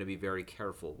forward. I'm going to be very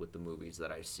careful with the movies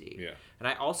that I see. Yeah. And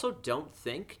I also don't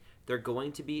think they're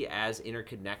going to be as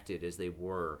interconnected as they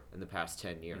were in the past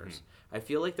 10 years. I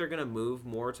feel like they're going to move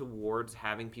more towards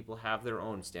having people have their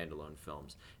own standalone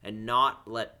films and not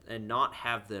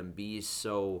have them be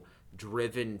so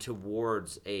driven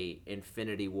towards a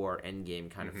Infinity War Endgame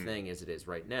kind of thing as it is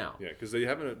right now. Yeah, because they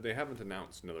haven't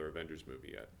announced another Avengers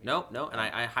movie yet. No, and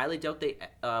I highly doubt they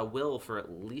will for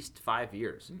at least 5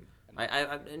 years.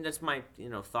 I and that's my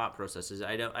thought process is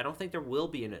I don't think there will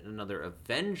be another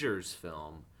Avengers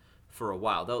film for a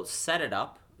while. They'll set it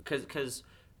up because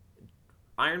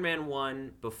Iron Man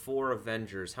 1 before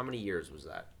Avengers. How many years was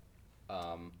that?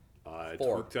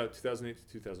 2008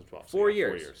 to 2012. So 4 yeah, years,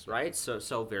 4 years. right?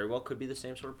 So very well could be the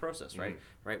same sort of process, right?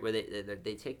 Right, where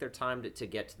they take their time to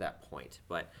get to that point.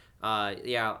 But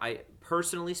I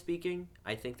personally speaking,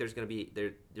 I think there's gonna be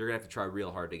you're gonna have to try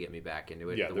real hard to get me back into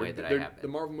it the way that I have been. The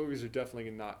Marvel movies are definitely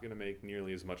not gonna make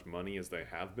nearly as much money as they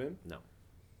have been. No.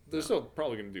 They're still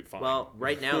probably going to do fine. Well,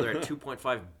 right now they're at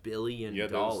 $2.5 billion.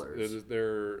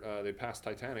 They passed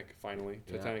Titanic finally.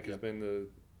 Titanic has been the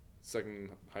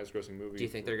second highest grossing movie. Do you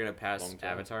think they're going to pass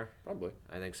Avatar? Probably.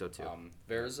 I think so too.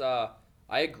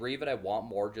 I agree that I want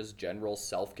more just general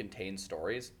self-contained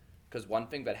stories, because one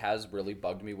thing that has really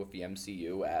bugged me with the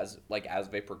MCU as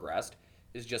they progressed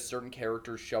is just certain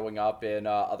characters showing up in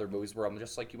other movies where I'm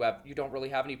just like, you don't really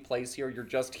have any place here. You're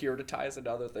just here to tie us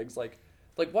into other things. Like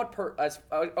what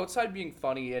outside being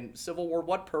funny in Civil War,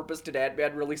 what purpose did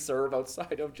Ant-Man really serve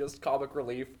outside of just comic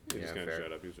relief? He just kind of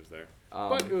showed up. He was just there.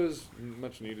 But it was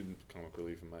much needed comic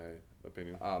relief in my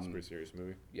opinion. It's a pretty serious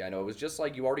movie. Yeah, I know. It was just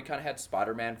like you already kind of had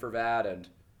Spider-Man for that, and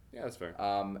yeah, that's fair.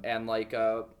 and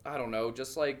I don't know,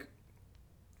 just like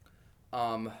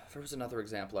there was another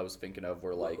example I was thinking of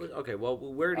where okay, well,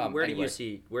 where do you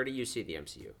see the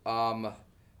MCU?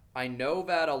 I know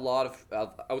that a lot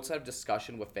of outside of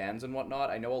discussion with fans and whatnot,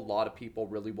 I know a lot of people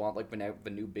really want the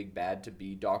new big bad to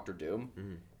be Doctor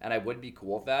Doom, and I would be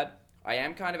cool with that. I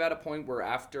am kind of at a point where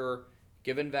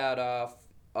given that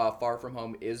Far From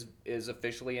Home is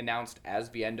officially announced as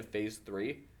the end of Phase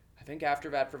 3, I think after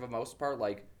that, for the most part,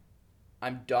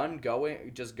 I'm done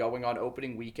going on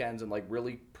opening weekends and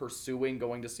really pursuing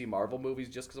going to see Marvel movies,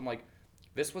 just because I'm like,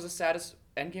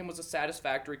 Endgame was a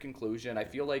satisfactory conclusion. I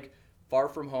feel like Far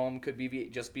From Home could be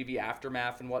the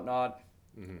aftermath and whatnot.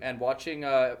 And watching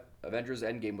Avengers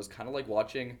Endgame was kind of like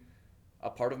watching a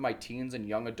part of my teens and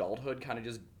young adulthood kind of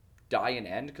just die and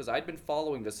end, because I'd been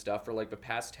following this stuff for the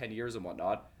past 10 years and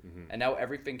whatnot. And now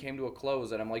everything came to a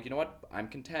close, and I'm like, you know what? I'm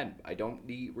content. I don't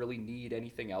really need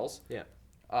anything else. Yeah.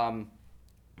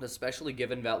 Especially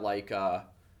given that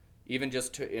even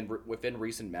just within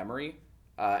recent memory,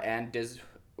 and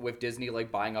with Disney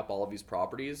buying up all of these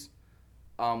properties,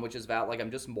 which is that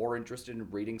I'm just more interested in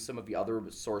reading some of the other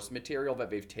source material that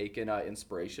they've taken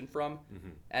inspiration from,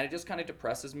 and it just kind of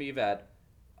depresses me that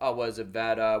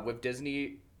with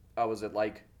Disney,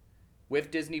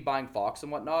 with Disney buying Fox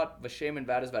and whatnot, the shame in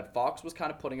that is that Fox was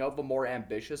kind of putting out the more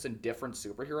ambitious and different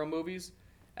superhero movies,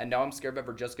 and now I'm scared that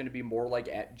they're just going to be more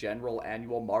general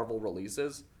annual Marvel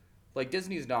releases.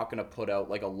 Disney's not going to put out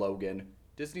a Logan.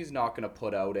 Disney's not going to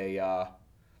put out a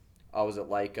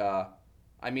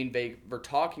I mean, we're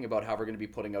talking about how we're going to be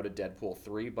putting out a Deadpool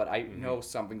 3, but I know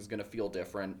something's going to feel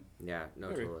different. Yeah, no,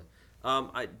 Maybe.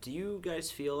 totally. Do you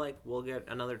guys feel like we'll get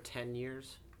another 10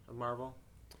 years of Marvel?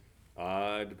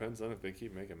 It depends on if they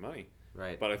keep making money.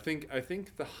 Right. But I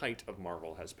think the height of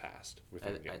Marvel has passed with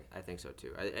Endgame. I think so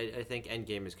too. I think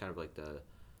Endgame is kind of like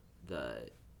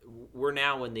we're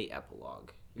now in the epilogue.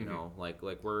 You know, like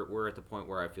we're at the point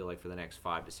where I feel like for the next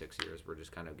 5 to 6 years we're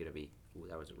just kind of gonna be. Ooh,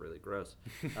 that was really gross.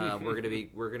 We're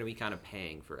gonna be kind of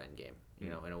paying for Endgame. You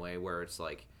know, in a way where it's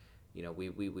like, you know,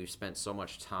 we've spent so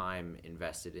much time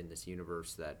invested in this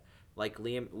universe that, like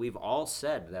Liam, we've all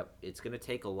said that it's gonna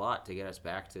take a lot to get us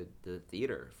back to the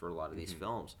theater for a lot of these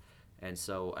films. And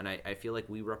so, I feel like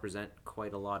we represent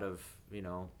quite a lot of, you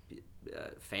know,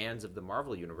 fans of the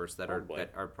Marvel universe that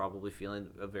are probably feeling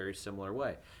a very similar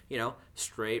way. You know,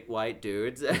 straight white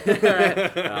dudes. No,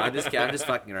 I'm just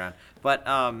fucking around. But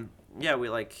yeah, we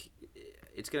like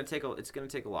it's gonna take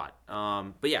a lot.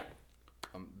 But yeah,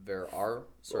 There are.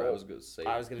 Sorry, I was going to say.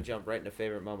 I was gonna jump right into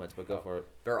favorite moments, but go for it.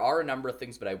 There are a number of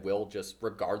things, but I will just,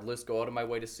 regardless, go out of my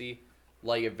way to see.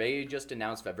 Like, if they just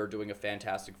announced that they're doing a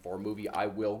Fantastic Four movie, I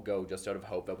will go just out of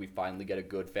hope that we finally get a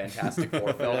good Fantastic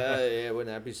Four film. Yeah,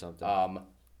 wouldn't that be something?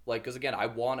 Like, because again, I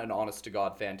want an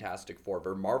honest-to-God Fantastic Four.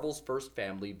 They're Marvel's first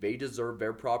family. They deserve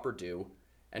their proper due.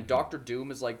 And Doctor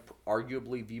Doom is, like,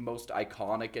 arguably the most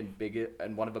iconic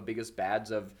and one of the biggest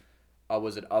bads of,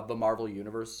 of the Marvel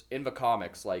Universe. In the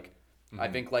comics, like, I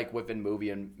think, like, within movie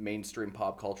and mainstream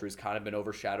pop culture, he's kind of been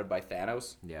overshadowed by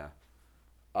Thanos. Yeah.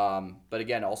 But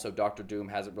again, also Doctor Doom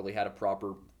hasn't really had a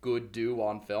proper good due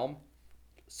on film.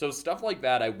 So stuff like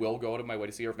that, I will go out of my way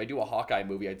to see. Or if they do a Hawkeye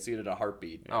movie, I'd see it in a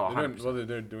heartbeat. Oh,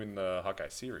 They're doing the Hawkeye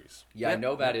series. Yeah, I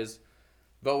know that is.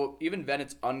 Though even then,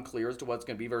 it's unclear as to what it's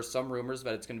going to be. There are some rumors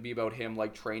that it's going to be about him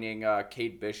like training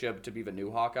Kate Bishop to be the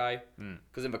new Hawkeye.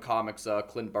 Because in the comics,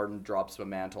 Clint Barton drops the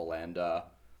mantle, and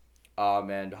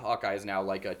Hawkeye is now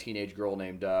like a teenage girl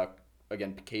named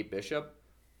again Kate Bishop.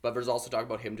 But there's also talk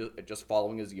about him just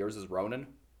following his years as Ronin,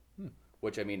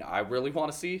 which, I mean, I really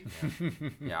want to see.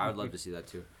 Yeah, I would love to see that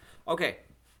too. Okay,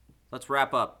 let's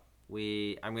wrap up.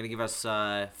 I'm going to give us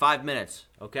 5 minutes,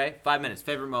 okay? 5 minutes,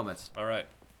 favorite moments. All right.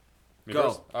 Me Go.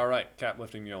 first? All right. Cap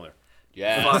lifting Mjolnir.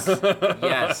 Yes.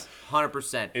 Yes,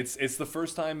 100%. It's the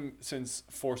first time since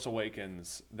Force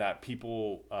Awakens that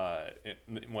people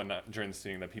during the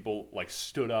scene that people like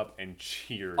stood up and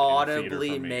cheered.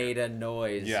 Audibly in the made a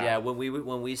noise. Yeah.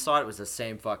 When we saw it was the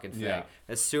same fucking thing. Yeah.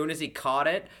 As soon as he caught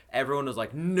it, everyone was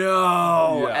like,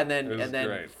 "No!" Yeah, and then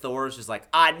great. Thor's just like,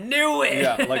 "I knew it."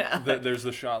 Yeah, like there's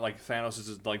the shot like Thanos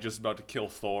is just about to kill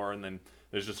Thor, and then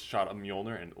there's just a shot of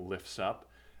Mjolnir and it lifts up.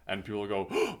 And people go,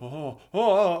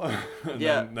 oh. And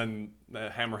Yeah. then the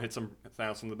hammer hits him.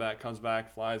 Thanos in the back, comes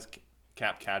back, flies.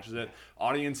 Cap catches it.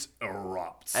 Audience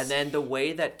erupts. And then the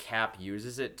way that Cap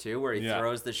uses it too, where he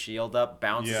throws the shield up,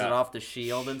 bounces it off the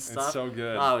shield and stuff. It's so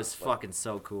good. Oh, it was fucking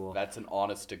so cool. That's an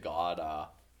honest to God.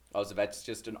 That's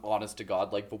just an honest to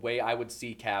God, like the way I would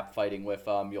see Cap fighting with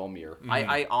Mjolnir.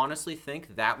 I honestly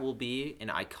think that will be an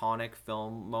iconic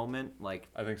film moment. Like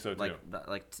I think so too.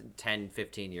 Like 10,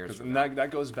 15 years from And now.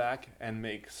 that goes back and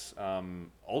makes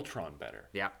Ultron better.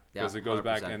 Yeah. Because it goes 100%.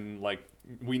 back and like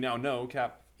we now know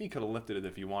Cap. He could have lifted it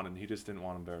if he wanted. He just didn't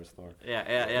want to embarrass Thor.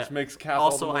 Yeah. Which makes Cap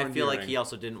also, all the more I feel like endearing. he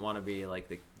also didn't want to be like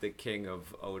the king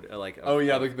of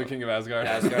the king of Asgard.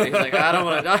 Asgard. He's like, I don't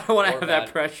want to Or have that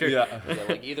that. pressure. Yeah.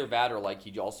 Like either that or like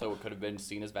he also could have been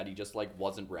seen as that he just like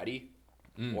wasn't ready,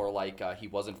 or like he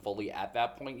wasn't fully at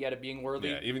that point yet of being worthy.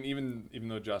 Yeah, even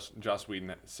though Joss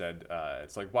Whedon said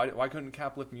it's like why couldn't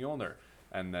Cap lift Mjolnir?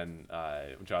 And then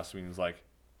Joss Whedon was like,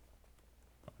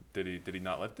 did he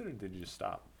not lift it or did he just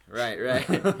stop? Right.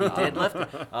 He did lift it.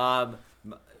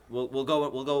 We'll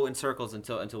go in circles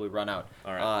until we run out.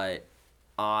 All right.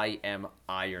 I am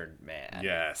Iron Man.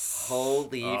 Yes.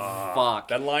 Holy fuck.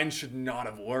 That line should not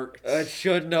have worked. It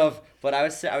shouldn't have. But I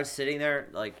was sitting there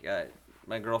like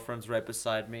my girlfriend's right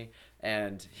beside me,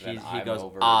 and he goes,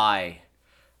 "I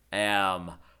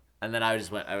am," and then I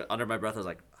just went under my breath. I was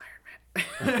like,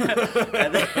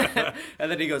 and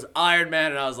then he goes, Iron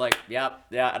Man, and I was like, yep,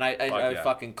 yeah, and I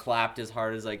fucking clapped as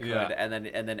hard as I could, and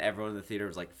then everyone in the theater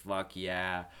was like, fuck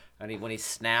yeah, and when he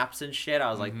snaps and shit,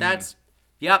 I was like, that's,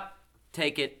 yep,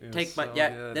 take it, take my,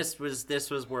 good. this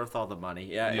was worth all the money,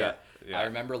 yeah. I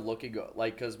remember looking,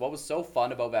 like, because what was so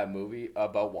fun about that movie,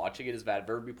 about watching it, is that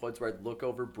there would be points where I'd look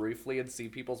over briefly and see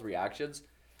people's reactions,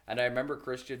 and I remember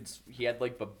Christian's, he had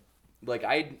like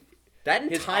that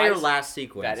entire last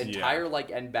sequence. That entire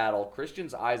like end battle,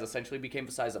 Christian's eyes essentially became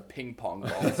the size of ping pong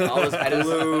balls. I was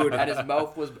and his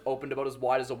mouth was opened about as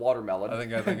wide as a watermelon.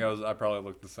 I think I probably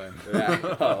looked the same.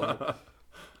 Yeah.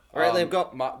 All right, Liam, go.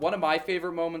 One of my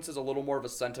favorite moments is a little more of a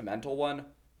sentimental one,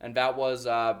 and that was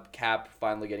Cap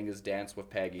finally getting his dance with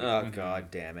Peggy. Oh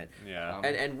God damn it! Yeah.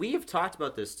 And we have talked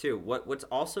about this too. What's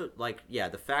also like, yeah,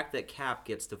 the fact that Cap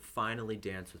gets to finally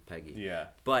dance with Peggy. Yeah.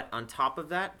 But on top of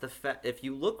that, if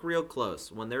you look real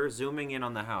close when they're zooming in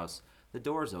on the house, the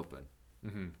door's open,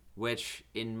 which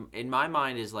in my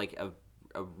mind is like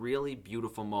a really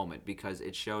beautiful moment because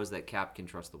it shows that Cap can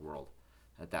trust the world.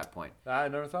 At that point, I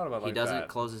never thought about it like he doesn't that.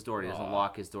 close his door. He doesn't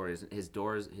lock his door. His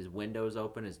windows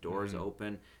open. His doors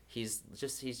open. He's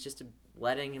just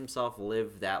letting himself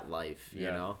live that life. You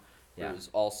Yeah. know. It was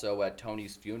also at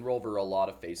Tony's funeral. There were a lot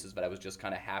of faces, but I was just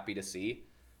kind of happy to see.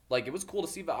 Like, it was cool to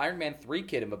see the Iron Man 3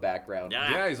 kid in the background.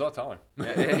 Yeah, he's a lot taller.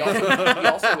 He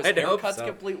also his I'd hope haircut's so.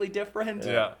 completely different.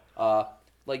 Yeah.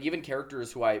 Like, even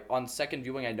characters who on second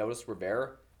viewing I noticed were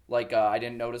there. Like, I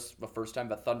didn't notice the first time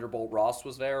that Thunderbolt Ross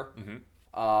was there.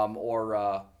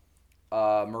 Or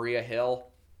Maria Hill.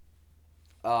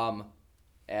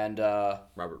 And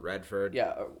Robert Redford.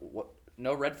 yeah,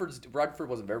 no, Redford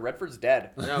wasn't there. Redford's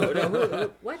dead.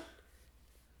 No, what?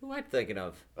 Who am I thinking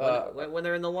of? When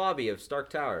they're in the lobby of Stark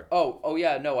Tower. Oh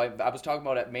yeah, no, I was talking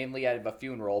about it mainly at the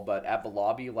funeral, but at the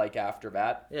lobby, like after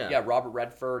that. Yeah. Robert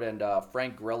Redford and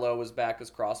Frank Grillo was back as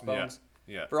Crossbones.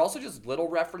 Yeah. For also just little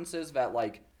references that,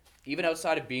 like, even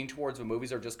outside of being towards the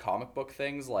movies, are just comic book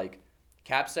things, like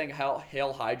Cap saying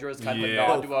Hail Hydra is kind of a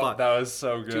nod That was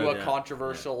so good. to a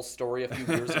controversial story a few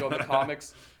years ago in the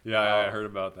comics. Yeah, I heard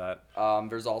about that.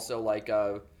 There's also like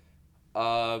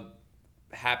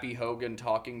Happy Hogan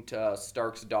talking to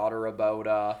Stark's daughter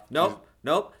about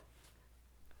Nope.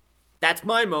 That's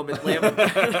my moment,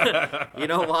 Liam. You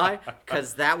know why?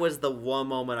 Because that was the one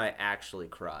moment I actually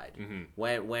cried.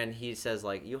 When he says,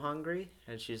 like, you hungry?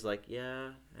 And she's like, yeah.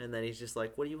 And then he's just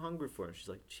like, what are you hungry for? And she's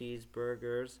like,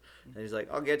 cheeseburgers. And he's like,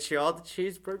 I'll get you all the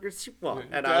cheeseburgers you want.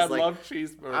 And I was like, love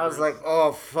cheeseburgers. I was like,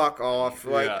 oh, fuck off.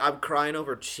 Like, Yeah. I'm crying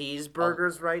over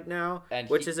cheeseburgers right now. And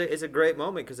which is a great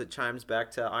moment because it chimes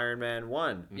back to Iron Man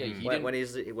 1. Yeah, he when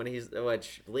he's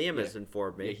which Liam has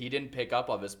informed me. Yeah, he didn't pick up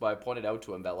on this, but I pointed out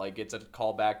to him that, like, it's a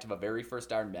callback to the very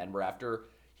first Iron Man, where after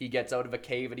he gets out of a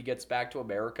cave and he gets back to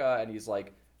America, and he's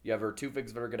like, yeah, there are two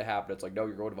things that are going to happen. It's like, no,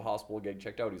 you're going to the hospital and getting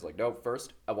checked out. He's like, no,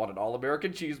 first, I want an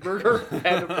all-American cheeseburger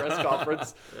and a press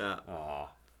conference. Yeah. Aw. All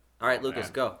right, Lucas,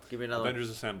 man. go. Give me another one. Avengers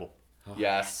Assemble.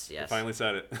 Yes. Yes. Finally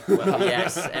said it.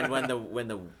 Yes, and when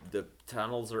the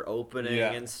tunnels are opening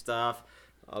Yeah. and stuff.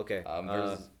 Okay.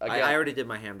 There's, I again, already did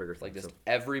my hamburger thing. like, just so.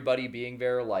 everybody being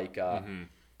there. Like, the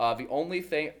only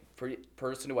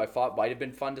person who I thought might have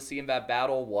been fun to see in that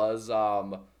battle was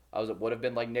it would have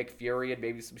been like Nick Fury and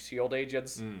maybe some SHIELD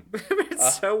agents.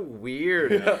 It's so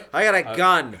weird. I got a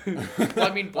gun. Well,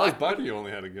 I mean, Black Bucky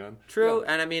only had a gun. True,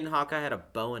 and I mean Hawkeye had a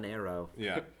bow and arrow.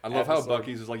 Yeah, I love how Episode.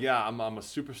 Bucky's is like, yeah, I'm a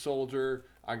super soldier.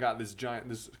 I got this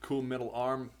cool metal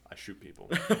arm. I shoot people.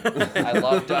 I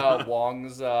loved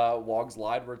Wong's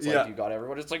line where it's like, Yeah. you got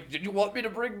everyone. It's like, did you want me to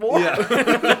bring more?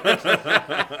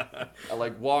 And,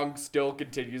 like, Wong still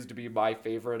continues to be my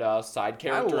favorite side I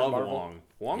character. love in Marvel. Wong.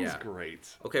 Wong's Yeah. great.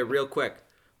 Okay, real quick.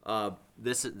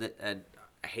 This is and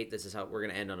I hate this is how we're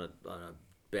gonna end on a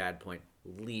bad point.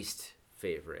 Least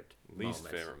favorite. Least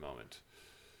moment. favorite moment.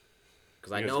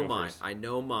 Because I You guys know go mine. first. I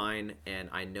know mine, and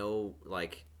I know,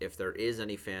 like, if there is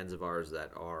any fans of ours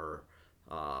that are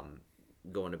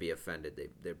going to be offended,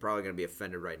 they're probably going to be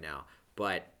offended right now.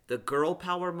 But the girl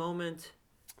power moment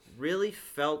really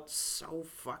felt so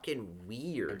fucking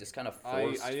weird. Just kind of I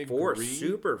forced. Forced, agree,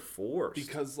 super forced.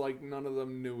 because like none of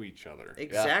them knew each other.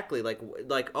 Exactly. Like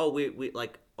we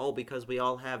because we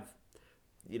all have,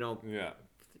 you know,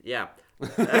 Yeah.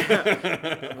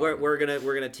 we're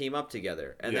gonna team up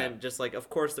together, and Yeah. then just like, of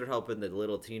course they're helping the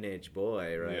little teenage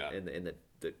boy, right? Yeah. In the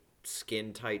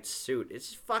skin tight suit.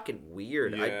 It's fucking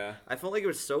weird. Yeah. I felt like it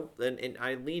was so, and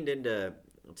I leaned into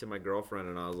my girlfriend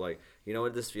and I was like, you know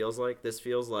what this feels like? This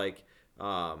feels like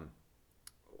a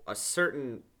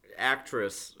certain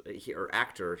actress or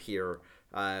actor here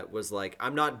was like,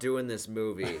 I'm not doing this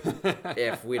movie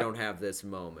if we don't have this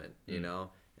moment, you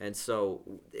know. And so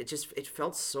it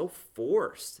felt so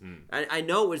forced. I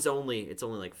know it's only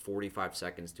like 45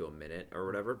 seconds to a minute or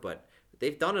whatever, but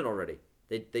they've done it already.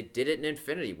 They did it in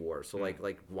Infinity War, so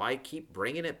like why keep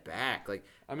bringing it back? Like,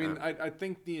 I mean, I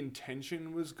think the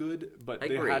intention was good, but I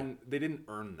agree. they didn't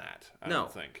earn that. I no,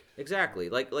 don't think. exactly.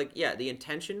 Like yeah, the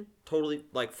intention totally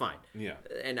like fine. Yeah.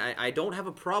 And I don't have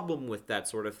a problem with that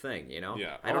sort of thing, you know.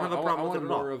 Yeah, I don't have a problem with it I at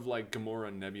want more all. of like Gamora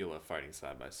and Nebula fighting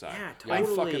side by side. Yeah, I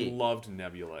totally. fucking loved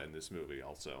Nebula in this movie.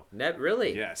 Also,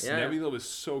 Really? yes, Yeah. Nebula was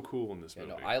so cool in this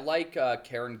movie. I like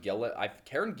Karen Gillan.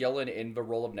 Karen Gillan in the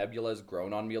role of Nebula has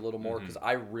grown on me a little more because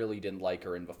I really didn't like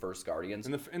her in the first Guardians.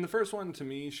 In the first one, to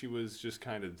me, she was just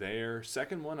kind of there.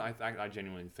 Second one, I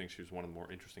genuinely think she was one of the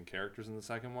more interesting characters in the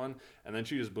second one, and then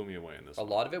she just blew me away in this one. A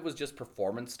lot of it was just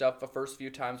performance stuff the first few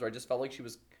times, where I just felt like she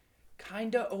was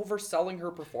kind of overselling her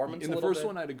performance In a the little first bit.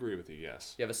 one, I'd agree with you,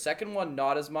 yes. Yeah, the second one,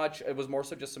 not as much. It was more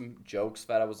so just some jokes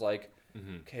that I was like,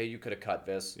 okay, you could have cut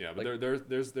this. Yeah, but like,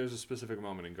 there's a specific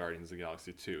moment in Guardians of the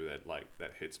Galaxy 2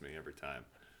 that hits me every time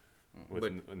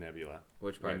with Nebula.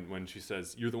 Which part? When she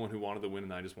says, "You're the one who wanted the win,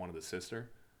 and I just wanted the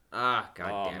sister." God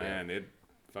Oh damn man, it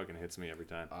fucking hits me every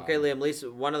time. Okay,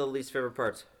 Liam, one of the least favorite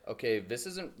parts. Okay, this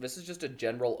is just a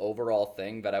general overall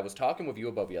thing that I was talking with you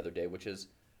about the other day, which is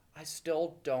I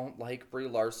still don't like Brie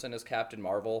Larson as Captain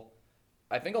Marvel.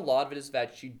 I think a lot of it is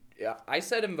that I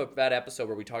said in that episode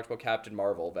where we talked about Captain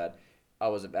Marvel that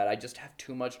I just have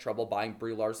too much trouble buying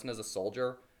Brie Larson as a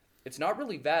soldier. It's not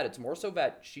really that. It's more so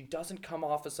that she doesn't come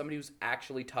off as somebody who's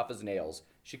actually tough as nails.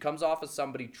 She comes off as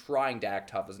somebody trying to act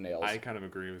tough as nails. I kind of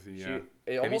agree with you.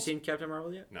 Yeah. Have you seen Captain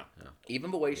Marvel yet? No. Even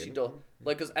the way she does,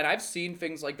 and I've seen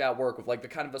things like that work with like the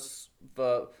kind of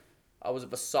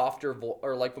the softer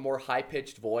or like the more high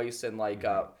pitched voice and like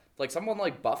someone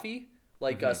like Buffy,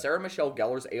 Sarah Michelle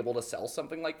Gellar's able to sell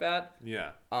something like that.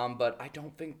 Yeah. But I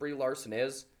don't think Brie Larson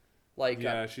is.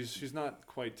 She's not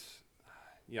quite.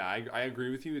 Yeah, I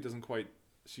agree with you. It doesn't quite.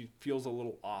 She feels a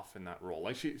little off in that role.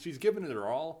 Like she's given it her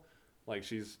all. Like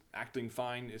she's acting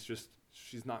fine. It's just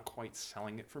she's not quite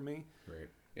selling it for me. Right.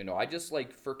 I just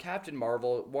for Captain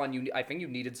Marvel, I think you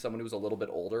needed someone who was a little bit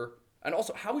older, and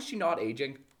also how is she not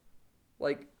aging?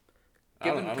 Given I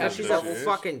don't Captain She's think a she is.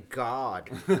 fucking god.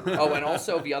 Oh, and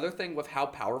also the other thing with how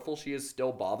powerful she is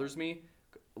still bothers me.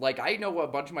 I know a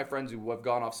bunch of my friends who have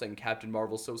gone off saying Captain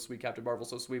Marvel's so sweet, but there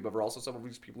are also some of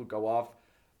these people who go off,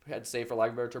 had to say for lack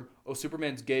of a better term, oh,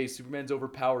 Superman's gay, Superman's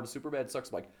overpowered, Superman sucks.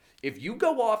 I'm like, if you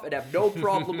go off and have no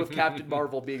problem with Captain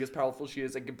Marvel being as powerful as she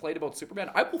is and complain about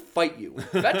Superman, I will fight you.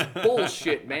 That's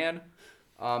bullshit, man.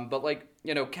 But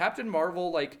Captain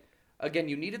Marvel, again,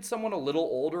 you needed someone a little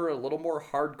older, a little more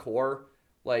hardcore.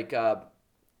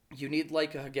 You need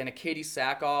again a Katie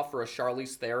Sackhoff or a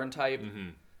Charlize Theron type.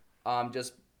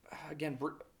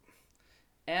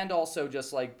 And also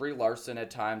just Brie Larson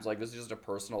at times. This is just a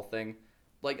personal thing.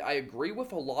 I agree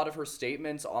with a lot of her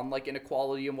statements on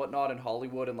inequality and whatnot in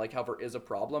Hollywood and how there is a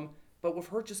problem. But with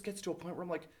her, it just gets to a point where I'm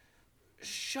like,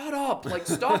 shut up!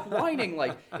 Stop whining!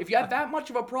 If you have that much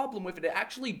of a problem with it,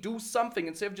 actually do something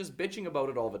instead of just bitching about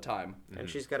it all the time. And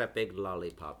she's got a big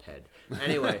lollipop head.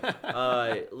 Anyway,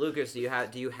 Lucas, do you have?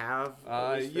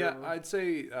 a least favorite one? I'd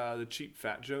say the cheap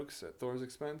fat jokes at Thor's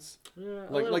expense. Yeah,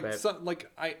 a little bit.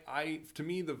 To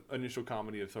me, the initial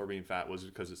comedy of Thor being fat was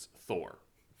because it's Thor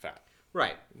fat.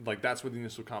 Right. That's where the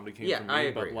initial comedy came Yeah, from me. I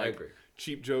agree, But I agree.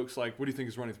 cheap jokes what do you think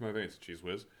is running through my veins? Cheese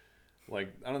whiz. I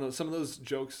don't know, some of those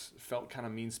jokes felt kind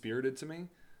of mean-spirited to me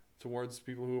towards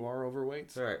people who are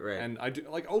overweight. Right. And I do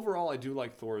overall I do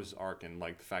like Thor's arc and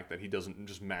the fact that he doesn't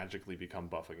just magically become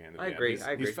buff again. I agree.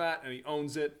 He's fat and he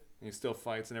owns it and he still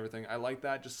fights and everything. I like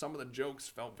that. Just some of the jokes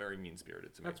felt very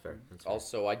mean-spirited to me. That's fair.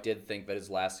 Also, I did think that his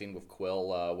last scene with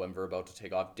Quill, when they're about to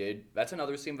take off, that's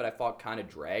another scene that I thought kind of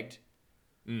dragged.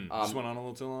 Just went on a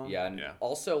little too long. Yeah, and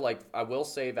also I will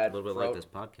say that A little bit like this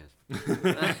podcast.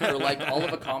 for all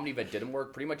of a comedy that didn't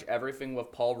work, pretty much everything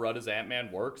with Paul Rudd as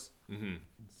Ant-Man works.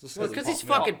 Because he's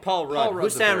fucking Paul Rudd. Who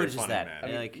Rudd's a very sandwiches funny that?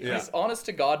 man. He's honest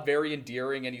to God, very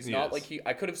endearing, and he's not Yes.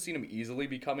 I could have seen him easily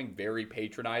becoming very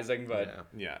patronizing, but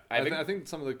Yeah, I I think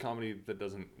some of the comedy that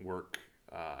doesn't work,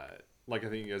 I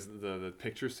think as the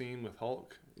picture scene with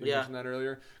Hulk, you mentioned that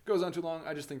earlier, goes on too long.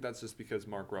 I just think that's just because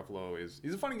Mark Ruffalo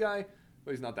he's a funny guy,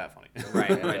 but he's not that funny.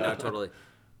 Right. No, totally.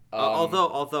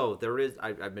 Although there is,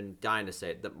 I've been dying to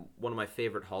say it, that one of my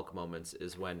favorite Hulk moments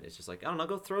is when it's just I don't know,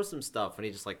 go throw some stuff, and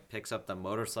he just picks up the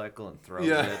motorcycle and throws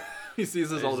it. He sees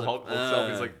his old Hulk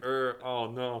self. He's like,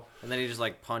 oh no. And then he just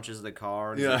punches the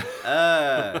car. And Yeah.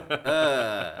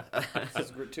 this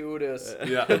is gratuitous.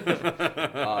 Yeah.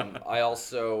 I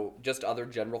also just other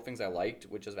general things I liked,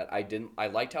 which is that I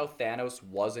liked how Thanos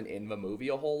wasn't in the movie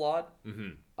a whole lot.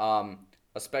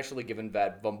 Especially given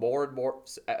that more and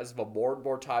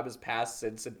more time has passed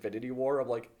since Infinity War, I'm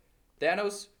like,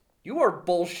 Thanos, you are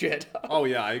bullshit. Oh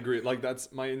yeah, I agree.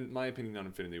 That's my opinion on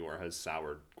Infinity War has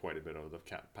soured quite a bit over the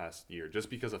past year, just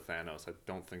because of Thanos. I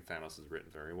don't think Thanos is written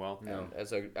very well.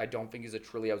 And I don't think he's a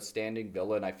truly outstanding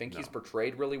villain. I think he's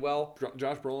portrayed really well.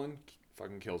 Josh Brolin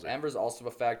fucking kills it. And there's also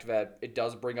the fact that it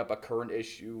does bring up a current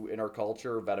issue in our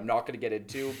culture that I'm not going to get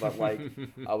into, but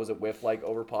I was with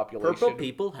overpopulation. Purple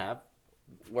people have.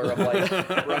 Where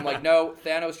I'm like, no,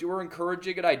 Thanos, you were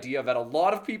encouraging an idea that a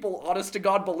lot of people, honest to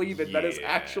God, believe in that is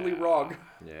actually wrong.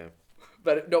 Yeah.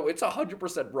 But no, it's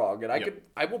 100% wrong, and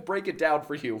I will break it down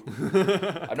for you.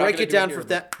 Break it down for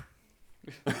that.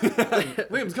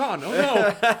 Liam's gone.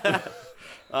 Oh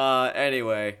no.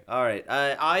 Anyway, all right.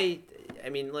 I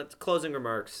mean, let's closing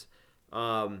remarks.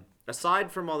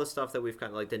 Aside from all the stuff that we've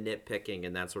kind of like the nitpicking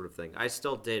and that sort of thing, I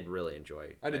still did really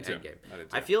enjoy Endgame.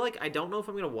 I feel like I don't know if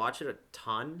I'm gonna watch it a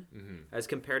ton as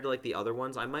compared to like the other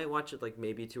ones. I might watch it like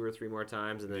maybe 2 or 3 more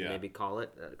times and then maybe call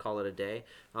it a day.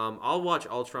 I'll watch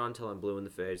Ultron till I'm blue in the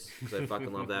face because I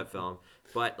fucking love that film.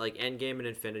 But like Endgame and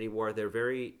Infinity War, they're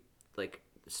very like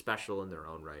special in their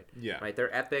own right. Yeah. Right.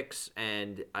 They're epics,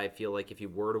 and I feel like if you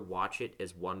were to watch it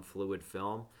as one fluid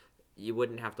film, you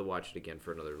wouldn't have to watch it again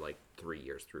for another like 3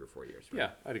 or 4 years. Right? Yeah,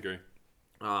 I'd agree.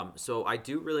 So I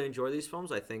do really enjoy these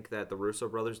films. I think that the Russo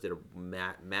brothers did a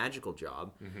magical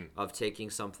job of taking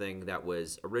something that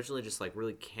was originally just like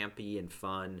really campy and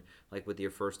fun, like with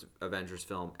your first Avengers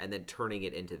film, and then turning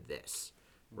it into this.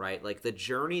 Right? Like the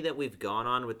journey that we've gone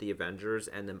on with the Avengers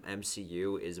and the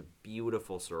MCU is a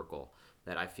beautiful circle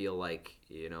that I feel like,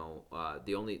 you know,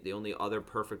 the only other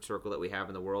perfect circle that we have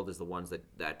in the world is the ones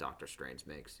that Doctor Strange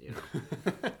makes, you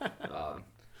know.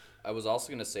 I was also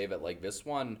going to say that, like,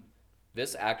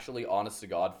 this actually, honest to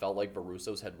God, felt like the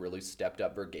Russos had really stepped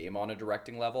up their game on a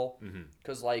directing level.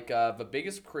 Because, like, the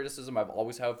biggest criticism I've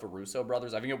always had for Russo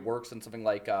brothers, I think it works in something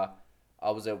like,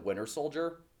 was it Winter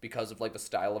Soldier? Because of, like, the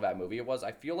style of that movie it was.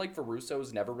 I feel like the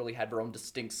Russos never really had their own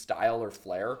distinct style or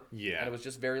flair. Yeah. And it was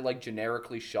just very, like,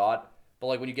 generically shot. But,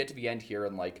 like, when you get to the end here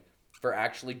and, like, for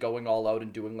actually going all out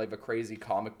and doing, like, the crazy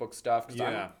comic book stuff.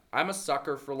 Because I'm a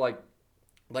sucker for, like,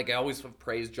 I always have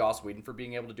praised Joss Whedon for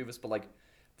being able to do this, but, like,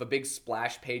 the big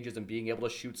splash pages and being able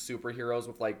to shoot superheroes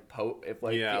with, like, the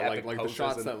epic the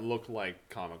shots that look like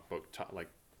comic book, title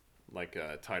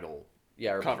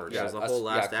covers. Yeah, there's the whole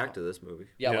last act of this movie.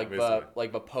 Yeah,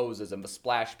 like the poses and the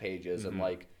splash pages and,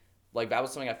 like that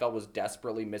was something I felt was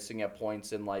desperately missing at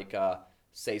points in, like,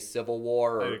 say Civil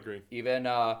War or I agree. Even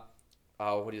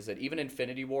even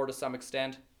Infinity War to some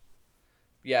extent.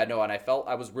 Yeah, no, and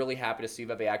I was really happy to see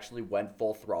that they actually went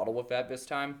full throttle with that this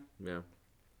time. Yeah.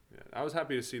 I was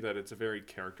happy to see that it's a very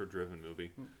character-driven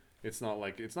movie. It's not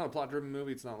a plot-driven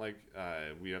movie. It's not like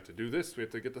we have to do this, we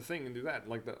have to get the thing and do that.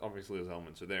 Like obviously those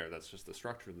elements are there. That's just the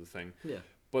structure of the thing. Yeah.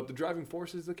 But the driving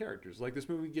force is the characters. Like this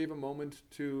movie gave a moment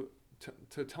to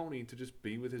Tony to just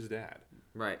be with his dad.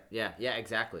 Right. Yeah. Yeah.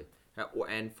 Exactly.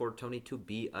 And for Tony to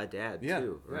be a dad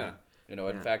too. Right? Yeah. You know,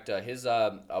 in fact, his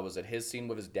scene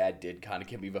with his dad did kind of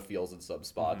give me the feels in some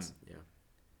spots.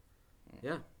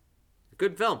 Yeah.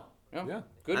 Good film. Yeah.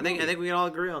 Good. I think we can all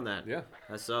agree on that. Yeah.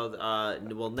 So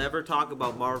we'll never talk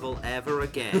about Marvel ever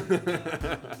again.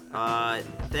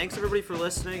 Thanks everybody for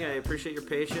listening. I appreciate your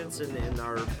patience in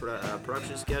our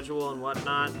production schedule and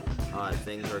whatnot.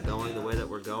 Things are going the way that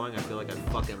we're going. I feel like I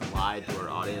fucking lied to our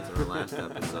audience in our last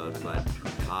episode, but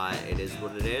it is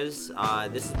what it is.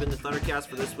 This has been the ThunderCast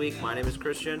for this week. My name is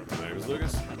Christian. My name is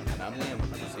Lucas. And I'm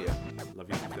Liam. See ya. Love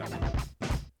you. Guys.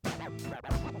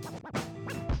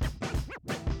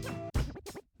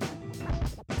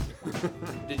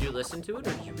 Did you listen to it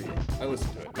or did you read it? I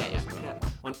listened to it. Yeah.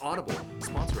 On Audible.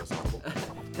 Sponsor us, Audible.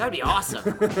 That'd be awesome.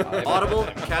 Audible,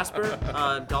 Casper,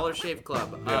 Dollar Shave Club.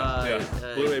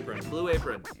 Blue Apron. Blue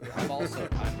Apron. I'm also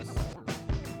kind of